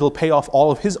did Handel pay off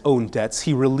all of his own debts,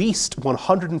 he released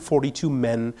 142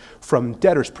 men from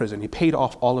debtor's prison. He paid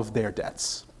off all of their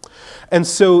debts. And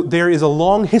so there is a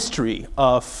long history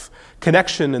of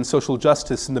connection and social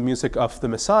justice in the music of the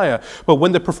Messiah. But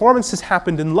when the performances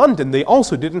happened in London, they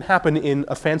also didn't happen in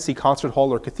a fancy concert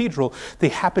hall or cathedral. They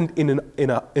happened in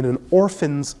an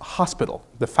orphan's hospital,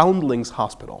 the Foundlings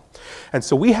Hospital. And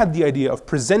so we had the idea of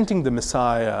presenting the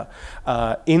Messiah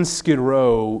in Skid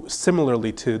Row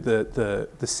similarly to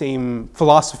the same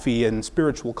philosophy and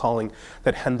spiritual calling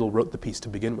that Handel wrote the piece to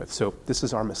begin with. So this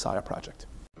is our Messiah project.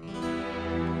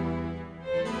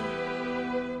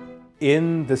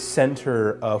 In the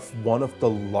center of one of the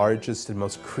largest and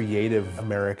most creative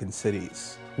American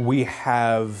cities, we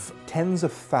have tens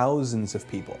of thousands of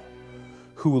people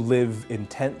who live in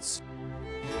tents.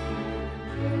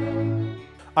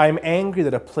 I'm angry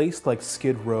that a place like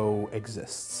Skid Row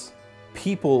exists.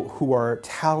 People who are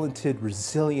talented,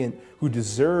 resilient, who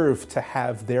deserve to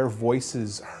have their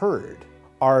voices heard,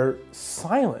 are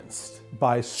silenced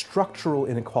by structural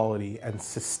inequality and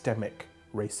systemic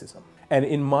racism. And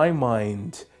in my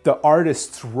mind, the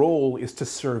artist's role is to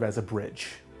serve as a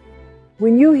bridge.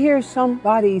 When you hear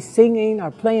somebody singing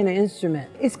or playing an instrument,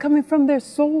 it's coming from their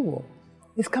soul.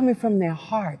 It's coming from their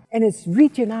heart, and it's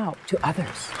reaching out to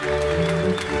others.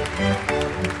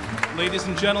 Ladies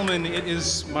and gentlemen, it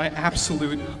is my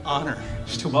absolute honor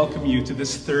to welcome you to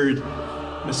this third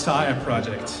Messiah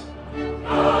project.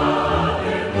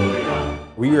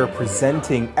 We are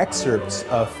presenting excerpts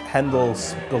of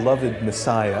Handel's beloved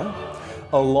Messiah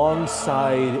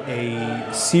alongside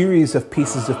a series of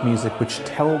pieces of music which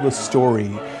tell the story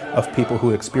of people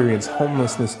who experience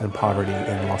homelessness and poverty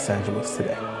in Los Angeles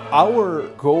today. Our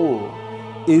goal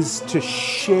is to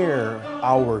share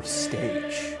our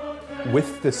stage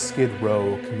with the Skid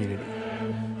Row community.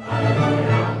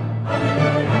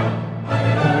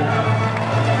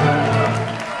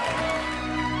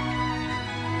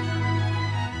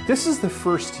 This is the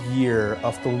first year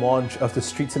of the launch of the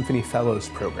Street Symphony Fellows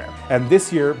program. And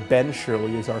this year, Ben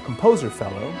Shirley is our composer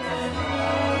fellow.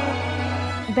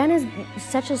 Ben is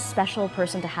such a special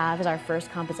person to have as our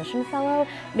first composition fellow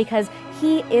because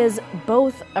he is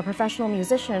both a professional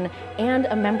musician and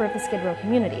a member of the Skid Row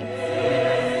community.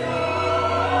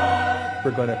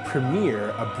 We're going to premiere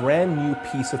a brand new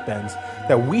piece of Ben's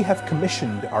that we have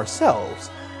commissioned ourselves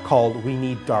called We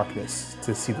Need Darkness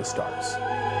to See the Stars.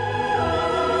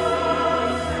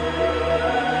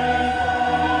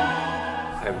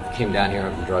 I came down here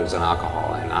on drugs and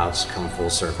alcohol, and now it's come full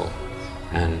circle,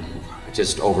 and it's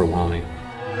just overwhelming.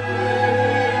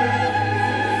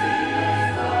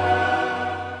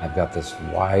 I've got this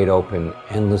wide open,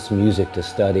 endless music to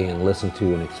study and listen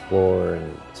to and explore,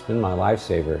 and it's been my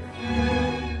lifesaver.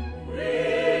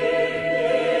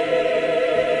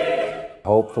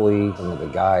 Hopefully, some of the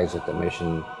guys at the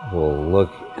mission will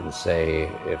look and say,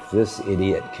 if this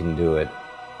idiot can do it,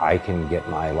 I can get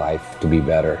my life to be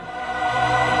better.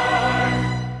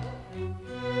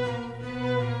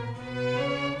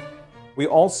 We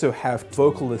also have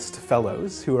vocalist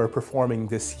fellows who are performing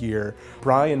this year,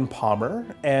 Brian Palmer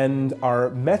and our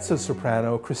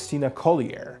mezzo-soprano, Christina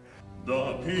Collier.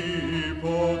 The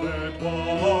people that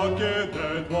walk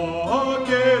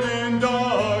in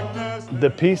darkness.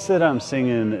 The piece that I'm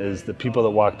singing is The People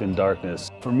That Walked in Darkness.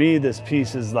 For me, this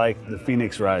piece is like the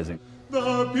phoenix rising.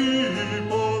 The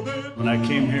people that... When I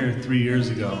came here 3 years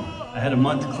ago, I had a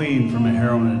month clean from a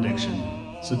heroin addiction.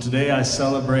 So today I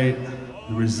celebrate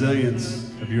the resilience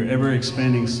of your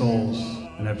ever-expanding souls.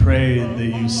 And I pray that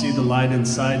you see the light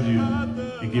inside you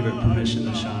and give it permission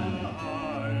to shine.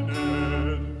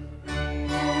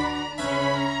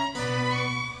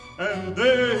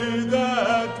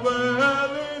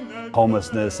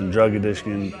 Homelessness and drug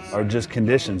addiction are just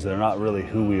conditions. They're not really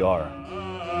who we are.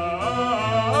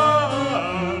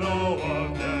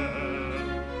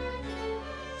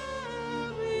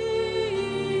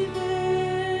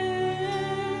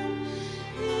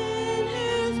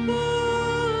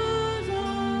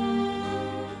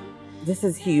 This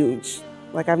is huge.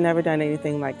 Like, I've never done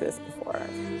anything like this before.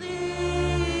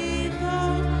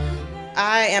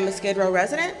 I am a Skid Row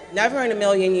resident. Never in a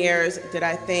million years did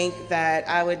I think that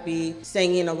I would be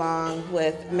singing along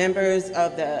with members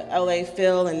of the LA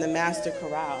Phil and the Master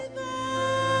Chorale.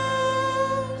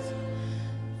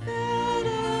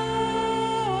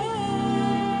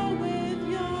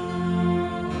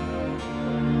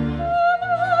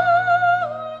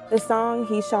 The song,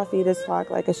 He Shall Feed His Flock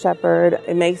Like a Shepherd,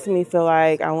 it makes me feel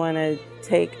like I want to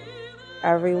take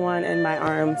everyone in my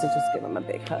arms and just give them a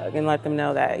big hug and let them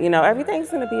know that, you know, everything's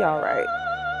going to be all right.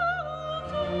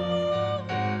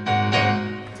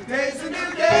 Today's a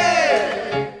new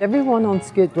day. Everyone on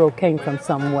Skid Row came from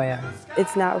somewhere.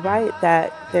 It's not right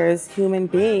that there's human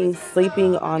beings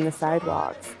sleeping on the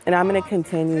sidewalks. And I'm going to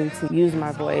continue to use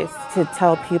my voice to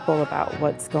tell people about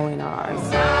what's going on.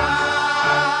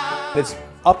 It's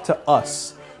up to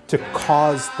us to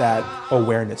cause that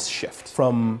awareness shift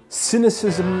from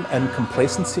cynicism and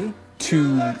complacency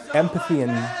to empathy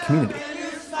and community.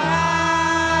 If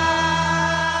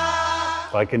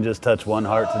I can just touch one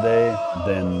heart today,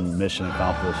 then mission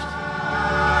accomplished.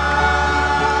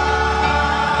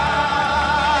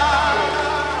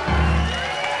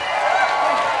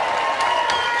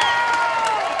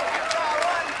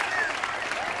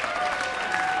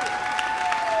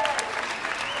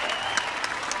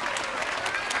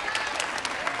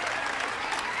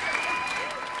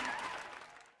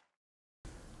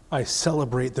 I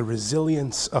celebrate the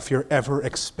resilience of your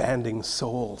ever-expanding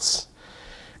souls,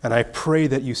 and I pray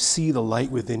that you see the light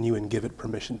within you and give it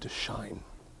permission to shine.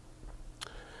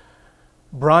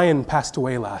 Brian passed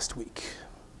away last week,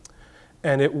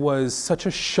 and it was such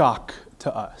a shock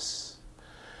to us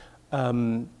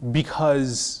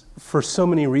because for so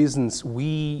many reasons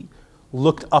we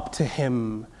looked up to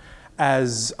him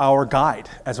as our guide,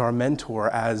 as our mentor,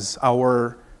 as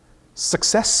our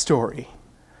success story.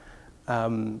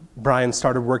 Brian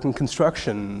started working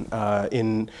construction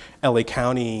in LA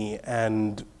County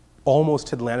and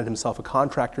almost had landed himself a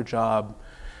contractor job.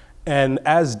 And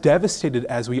as devastated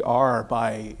as we are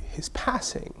by his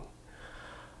passing,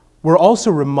 we're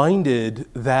also reminded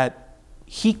that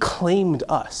he claimed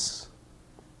us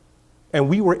and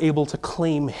we were able to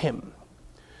claim him.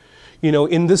 You know,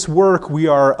 in this work, we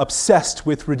are obsessed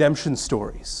with redemption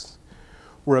stories.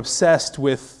 We're obsessed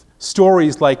with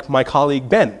stories like my colleague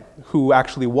Ben, who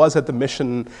actually was at the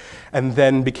mission and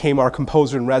then became our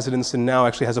composer in residence and now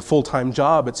actually has a full-time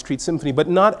job at Street Symphony. But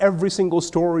not every single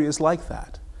story is like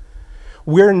that.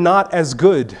 We're not as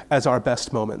good as our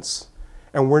best moments,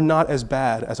 and we're not as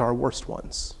bad as our worst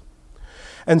ones.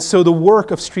 And so the work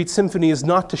of Street Symphony is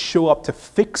not to show up to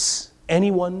fix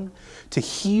anyone, to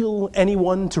heal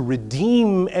anyone, to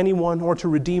redeem anyone, or to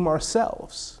redeem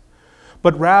ourselves,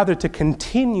 but rather to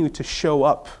continue to show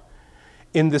up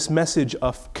in this message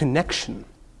of connection.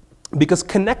 Because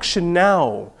connection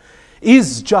now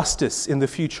is justice in the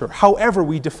future, however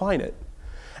we define it.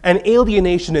 And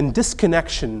alienation and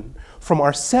disconnection from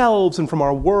ourselves and from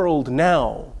our world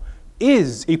now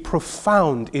is a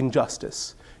profound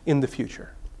injustice in the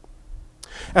future.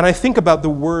 And I think about the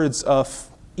words of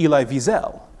Elie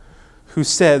Wiesel, who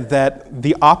said that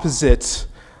the opposite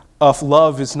of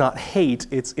love is not hate,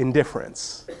 it's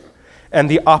indifference. And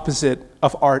the opposite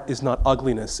of art is not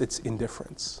ugliness, it's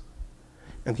indifference.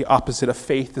 And the opposite of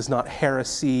faith is not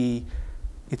heresy,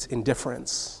 it's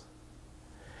indifference.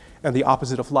 And the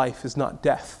opposite of life is not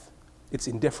death, it's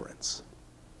indifference.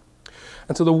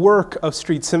 And so the work of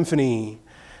Street Symphony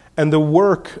and the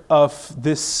work of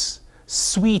this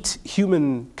sweet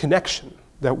human connection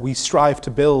that we strive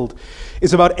to build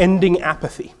is about ending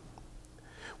apathy.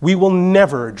 We will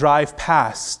never drive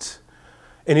past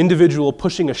an individual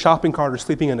pushing a shopping cart or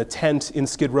sleeping in a tent in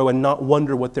Skid Row and not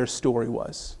wonder what their story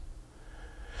was.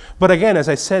 But again, as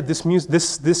I said,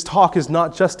 this talk is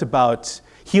not just about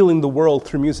healing the world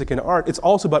through music and art. It's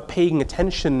also about paying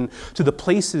attention to the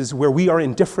places where we are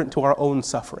indifferent to our own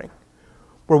suffering,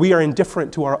 where we are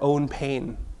indifferent to our own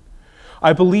pain.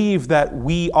 I believe that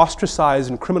we ostracize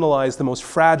and criminalize the most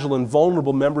fragile and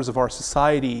vulnerable members of our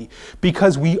society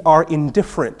because we are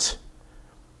indifferent.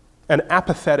 and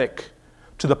apathetic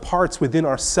to the parts within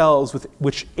ourselves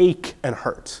which ache and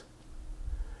hurt.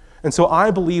 And so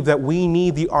I believe that we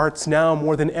need the arts now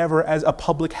more than ever as a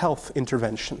public health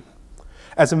intervention,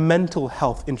 as a mental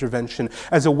health intervention,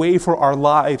 as a way for our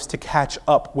lives to catch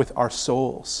up with our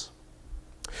souls.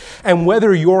 And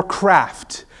whether your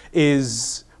craft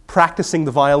is practicing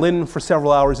the violin for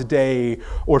several hours a day,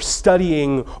 or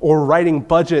studying, or writing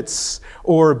budgets,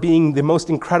 or being the most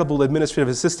incredible administrative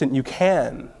assistant you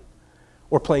can,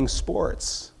 or playing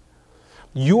sports,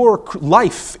 your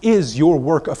life is your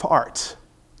work of art.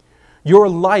 Your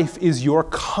life is your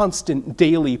constant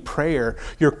daily prayer,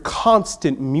 your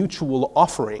constant mutual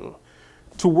offering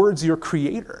towards your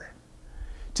Creator.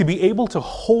 To be able to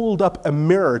hold up a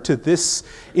mirror to this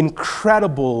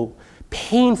incredible,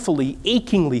 painfully,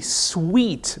 achingly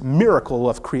sweet miracle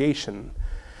of creation,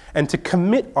 and to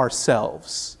commit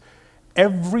ourselves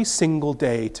every single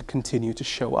day to continue to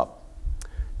show up,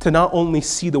 to not only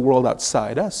see the world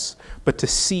outside us, but to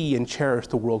see and cherish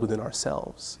the world within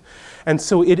ourselves. And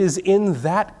so it is in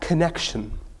that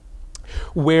connection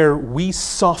where we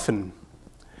soften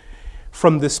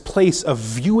from this place of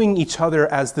viewing each other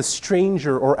as the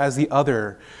stranger or as the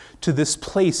other to this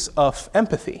place of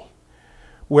empathy,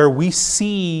 where we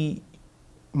see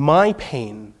my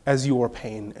pain as your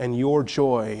pain and your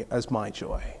joy as my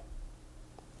joy.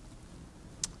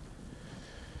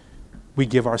 We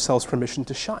give ourselves permission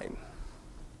to shine.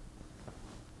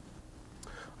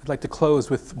 I'd like to close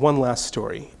with one last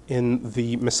story. In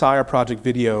the Messiah Project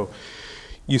video,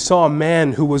 you saw a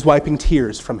man who was wiping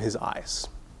tears from his eyes.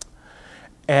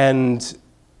 And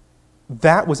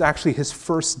that was actually his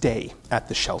first day at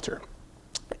the shelter.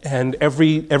 And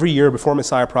every year before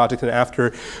Messiah Project and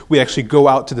after, we actually go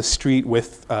out to the street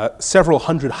with several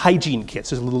hundred hygiene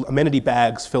kits. There's little amenity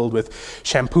bags filled with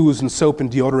shampoos and soap and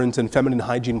deodorant and feminine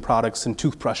hygiene products and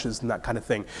toothbrushes and that kind of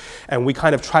thing. And we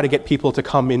kind of try to get people to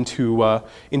come into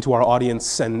our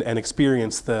audience and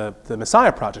experience the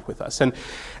Messiah Project with us. And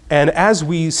as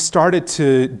we started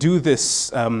to do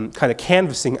this kind of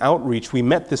canvassing outreach, we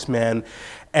met this man.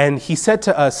 And he said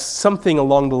to us something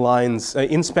along the lines,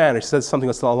 in Spanish, said something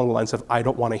along the lines of, "I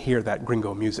don't want to hear that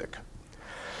gringo music."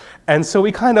 And so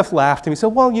we kind of laughed and we said,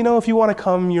 well, you know, if you want to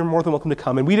come, you're more than welcome to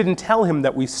come. And we didn't tell him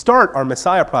that we start our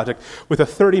Messiah Project with a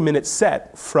 30-minute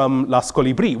set from Las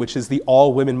Colibri, which is the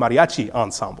all-women mariachi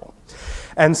ensemble.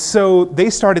 And so they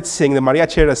started singing, the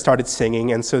mariacheras started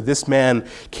singing, and so this man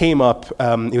came up,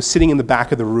 he was sitting in the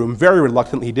back of the room, very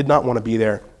reluctantly, he did not want to be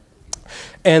there.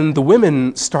 And the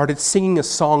women started singing a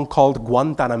song called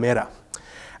Guantanamera.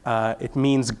 It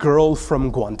means girl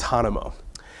from Guantanamo.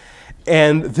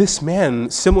 And this man,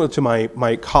 similar to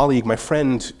my colleague, my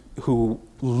friend who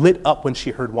lit up when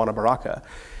she heard Juana Baraka,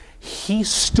 he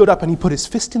stood up and he put his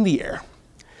fist in the air.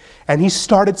 And he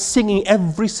started singing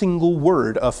every single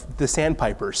word of the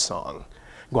Sandpipers song,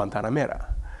 Guantanamera.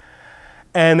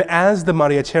 And as the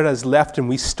mariacheras left and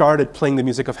we started playing the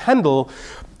music of Handel,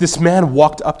 this man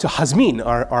walked up to Hazmin,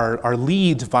 our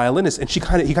lead violinist, and he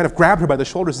kind of grabbed her by the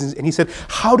shoulders and he said,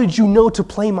 "How did you know to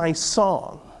play my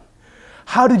song?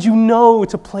 How did you know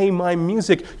to play my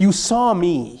music? You saw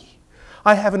me.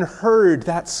 I haven't heard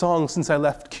that song since I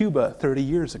left Cuba 30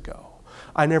 years ago.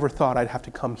 I never thought I'd have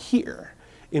to come here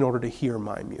in order to hear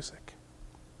my music."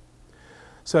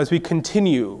 So as we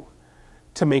continue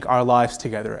to make our lives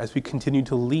together, as we continue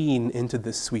to lean into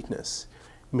this sweetness,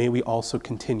 may we also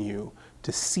continue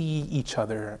to see each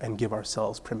other and give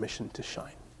ourselves permission to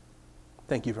shine.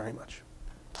 Thank you very much.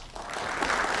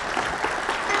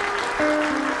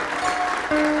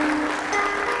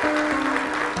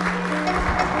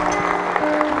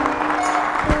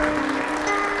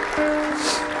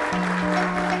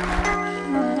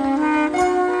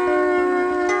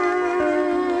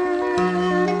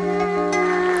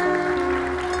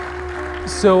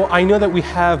 So I know that we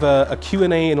have a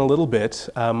Q&A in a little bit.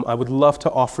 I would love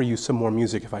to offer you some more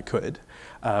music if I could,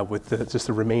 with just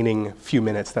the remaining few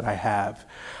minutes that I have.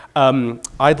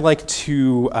 I'd like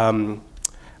to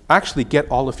actually get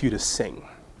all of you to sing.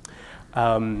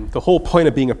 The whole point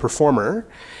of being a performer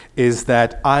is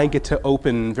that I get to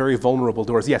open very vulnerable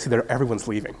doors. Yeah, see, everyone's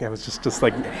leaving. I was just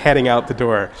like heading out the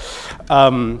door.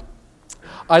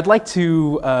 I'd like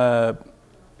to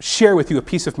share with you a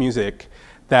piece of music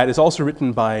that is also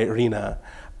written by Rina.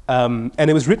 And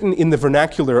it was written in the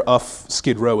vernacular of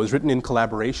Skid Row. It was written in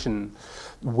collaboration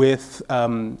with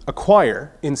a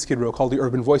choir in Skid Row called the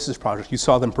Urban Voices Project. You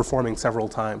saw them performing several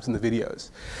times in the videos.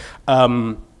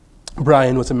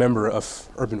 Brian was a member of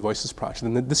Urban Voices Project.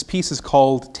 And this piece is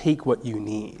called Take What You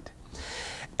Need.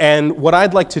 And what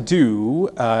I'd like to do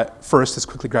first is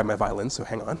quickly grab my violin, so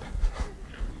hang on.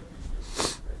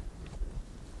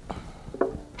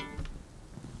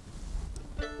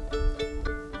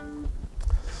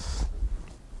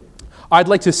 I'd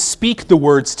like to speak the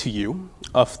words to you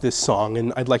of this song,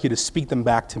 and I'd like you to speak them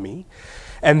back to me.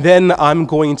 And then I'm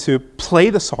going to play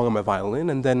the song on my violin,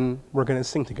 and then we're going to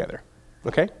sing together.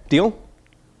 Okay? Deal?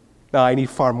 No, I need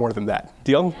far more than that.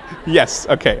 Deal? Yes.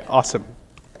 Okay. Awesome.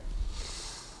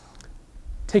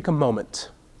 Take a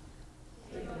moment.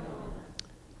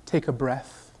 Take a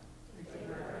breath.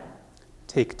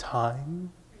 Take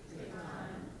time.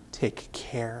 Take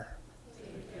care.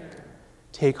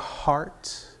 Take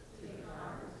heart.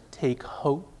 Take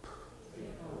hope.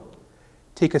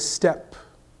 Take a step.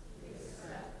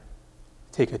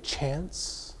 Take a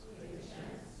chance.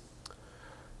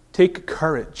 Take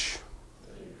courage.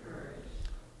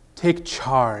 Take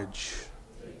charge.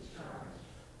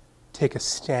 Take a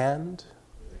stand.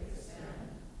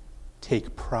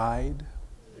 Take pride.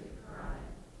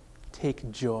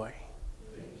 Take joy.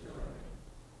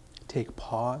 Take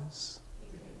pause.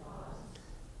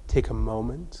 Take a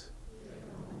moment.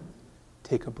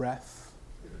 Take a breath.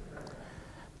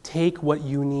 Take what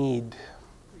you need.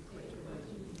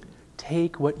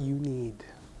 Take what you need.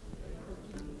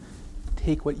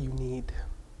 Take what you need.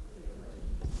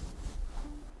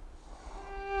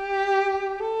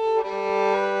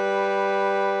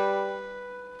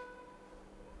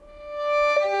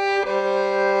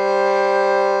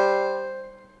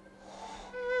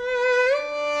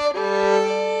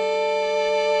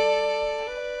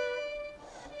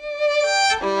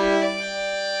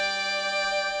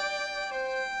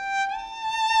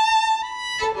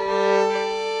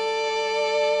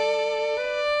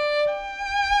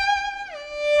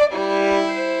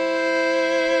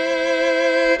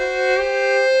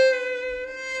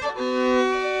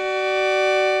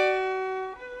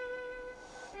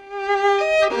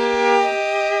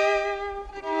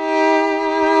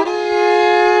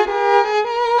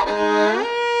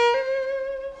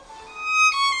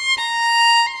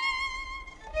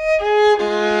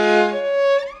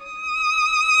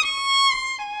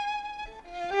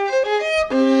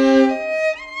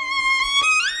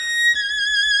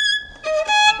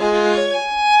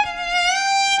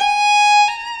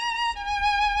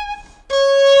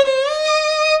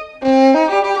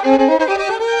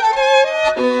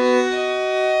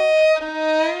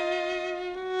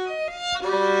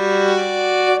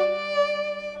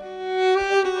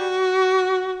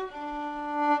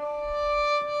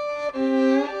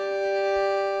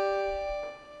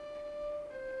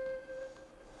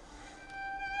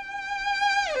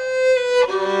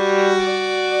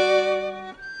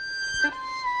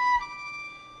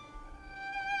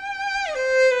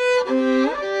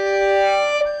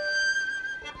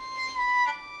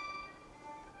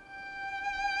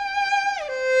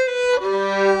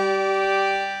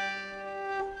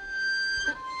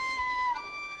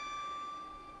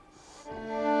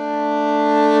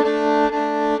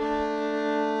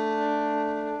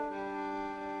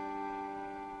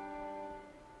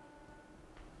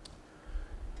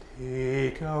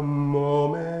 Take a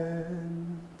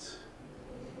moment.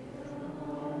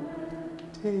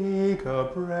 Take a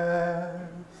breath.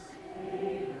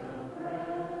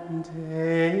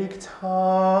 Take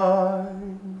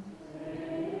time.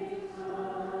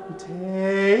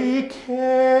 Take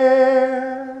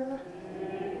care.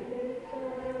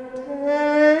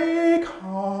 Take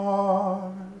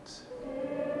heart.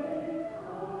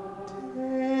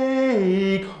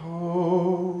 Take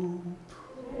hope.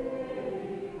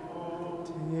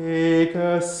 Take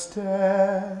a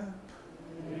step.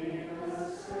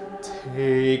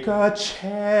 Take a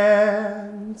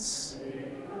chance.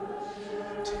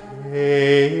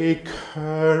 Take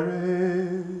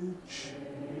courage.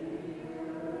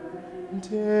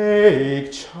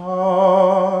 Take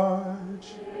charge.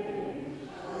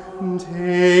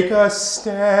 Take a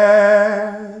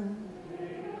stand.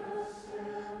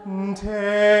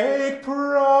 Take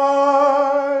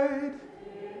pride.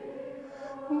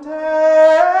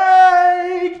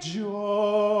 Take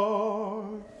joy.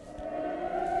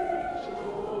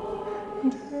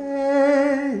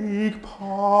 Take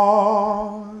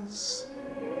pause.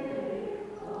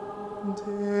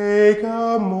 Take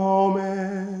a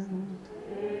moment.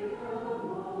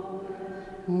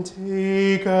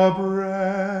 Take a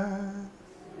breath.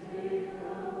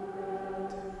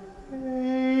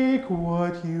 Take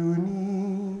what you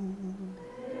need.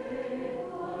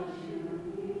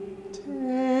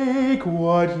 Take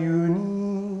what you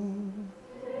need.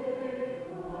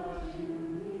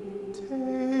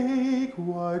 Take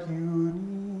what you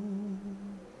need.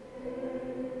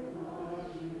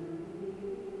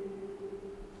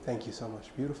 Thank you so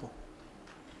much. Beautiful.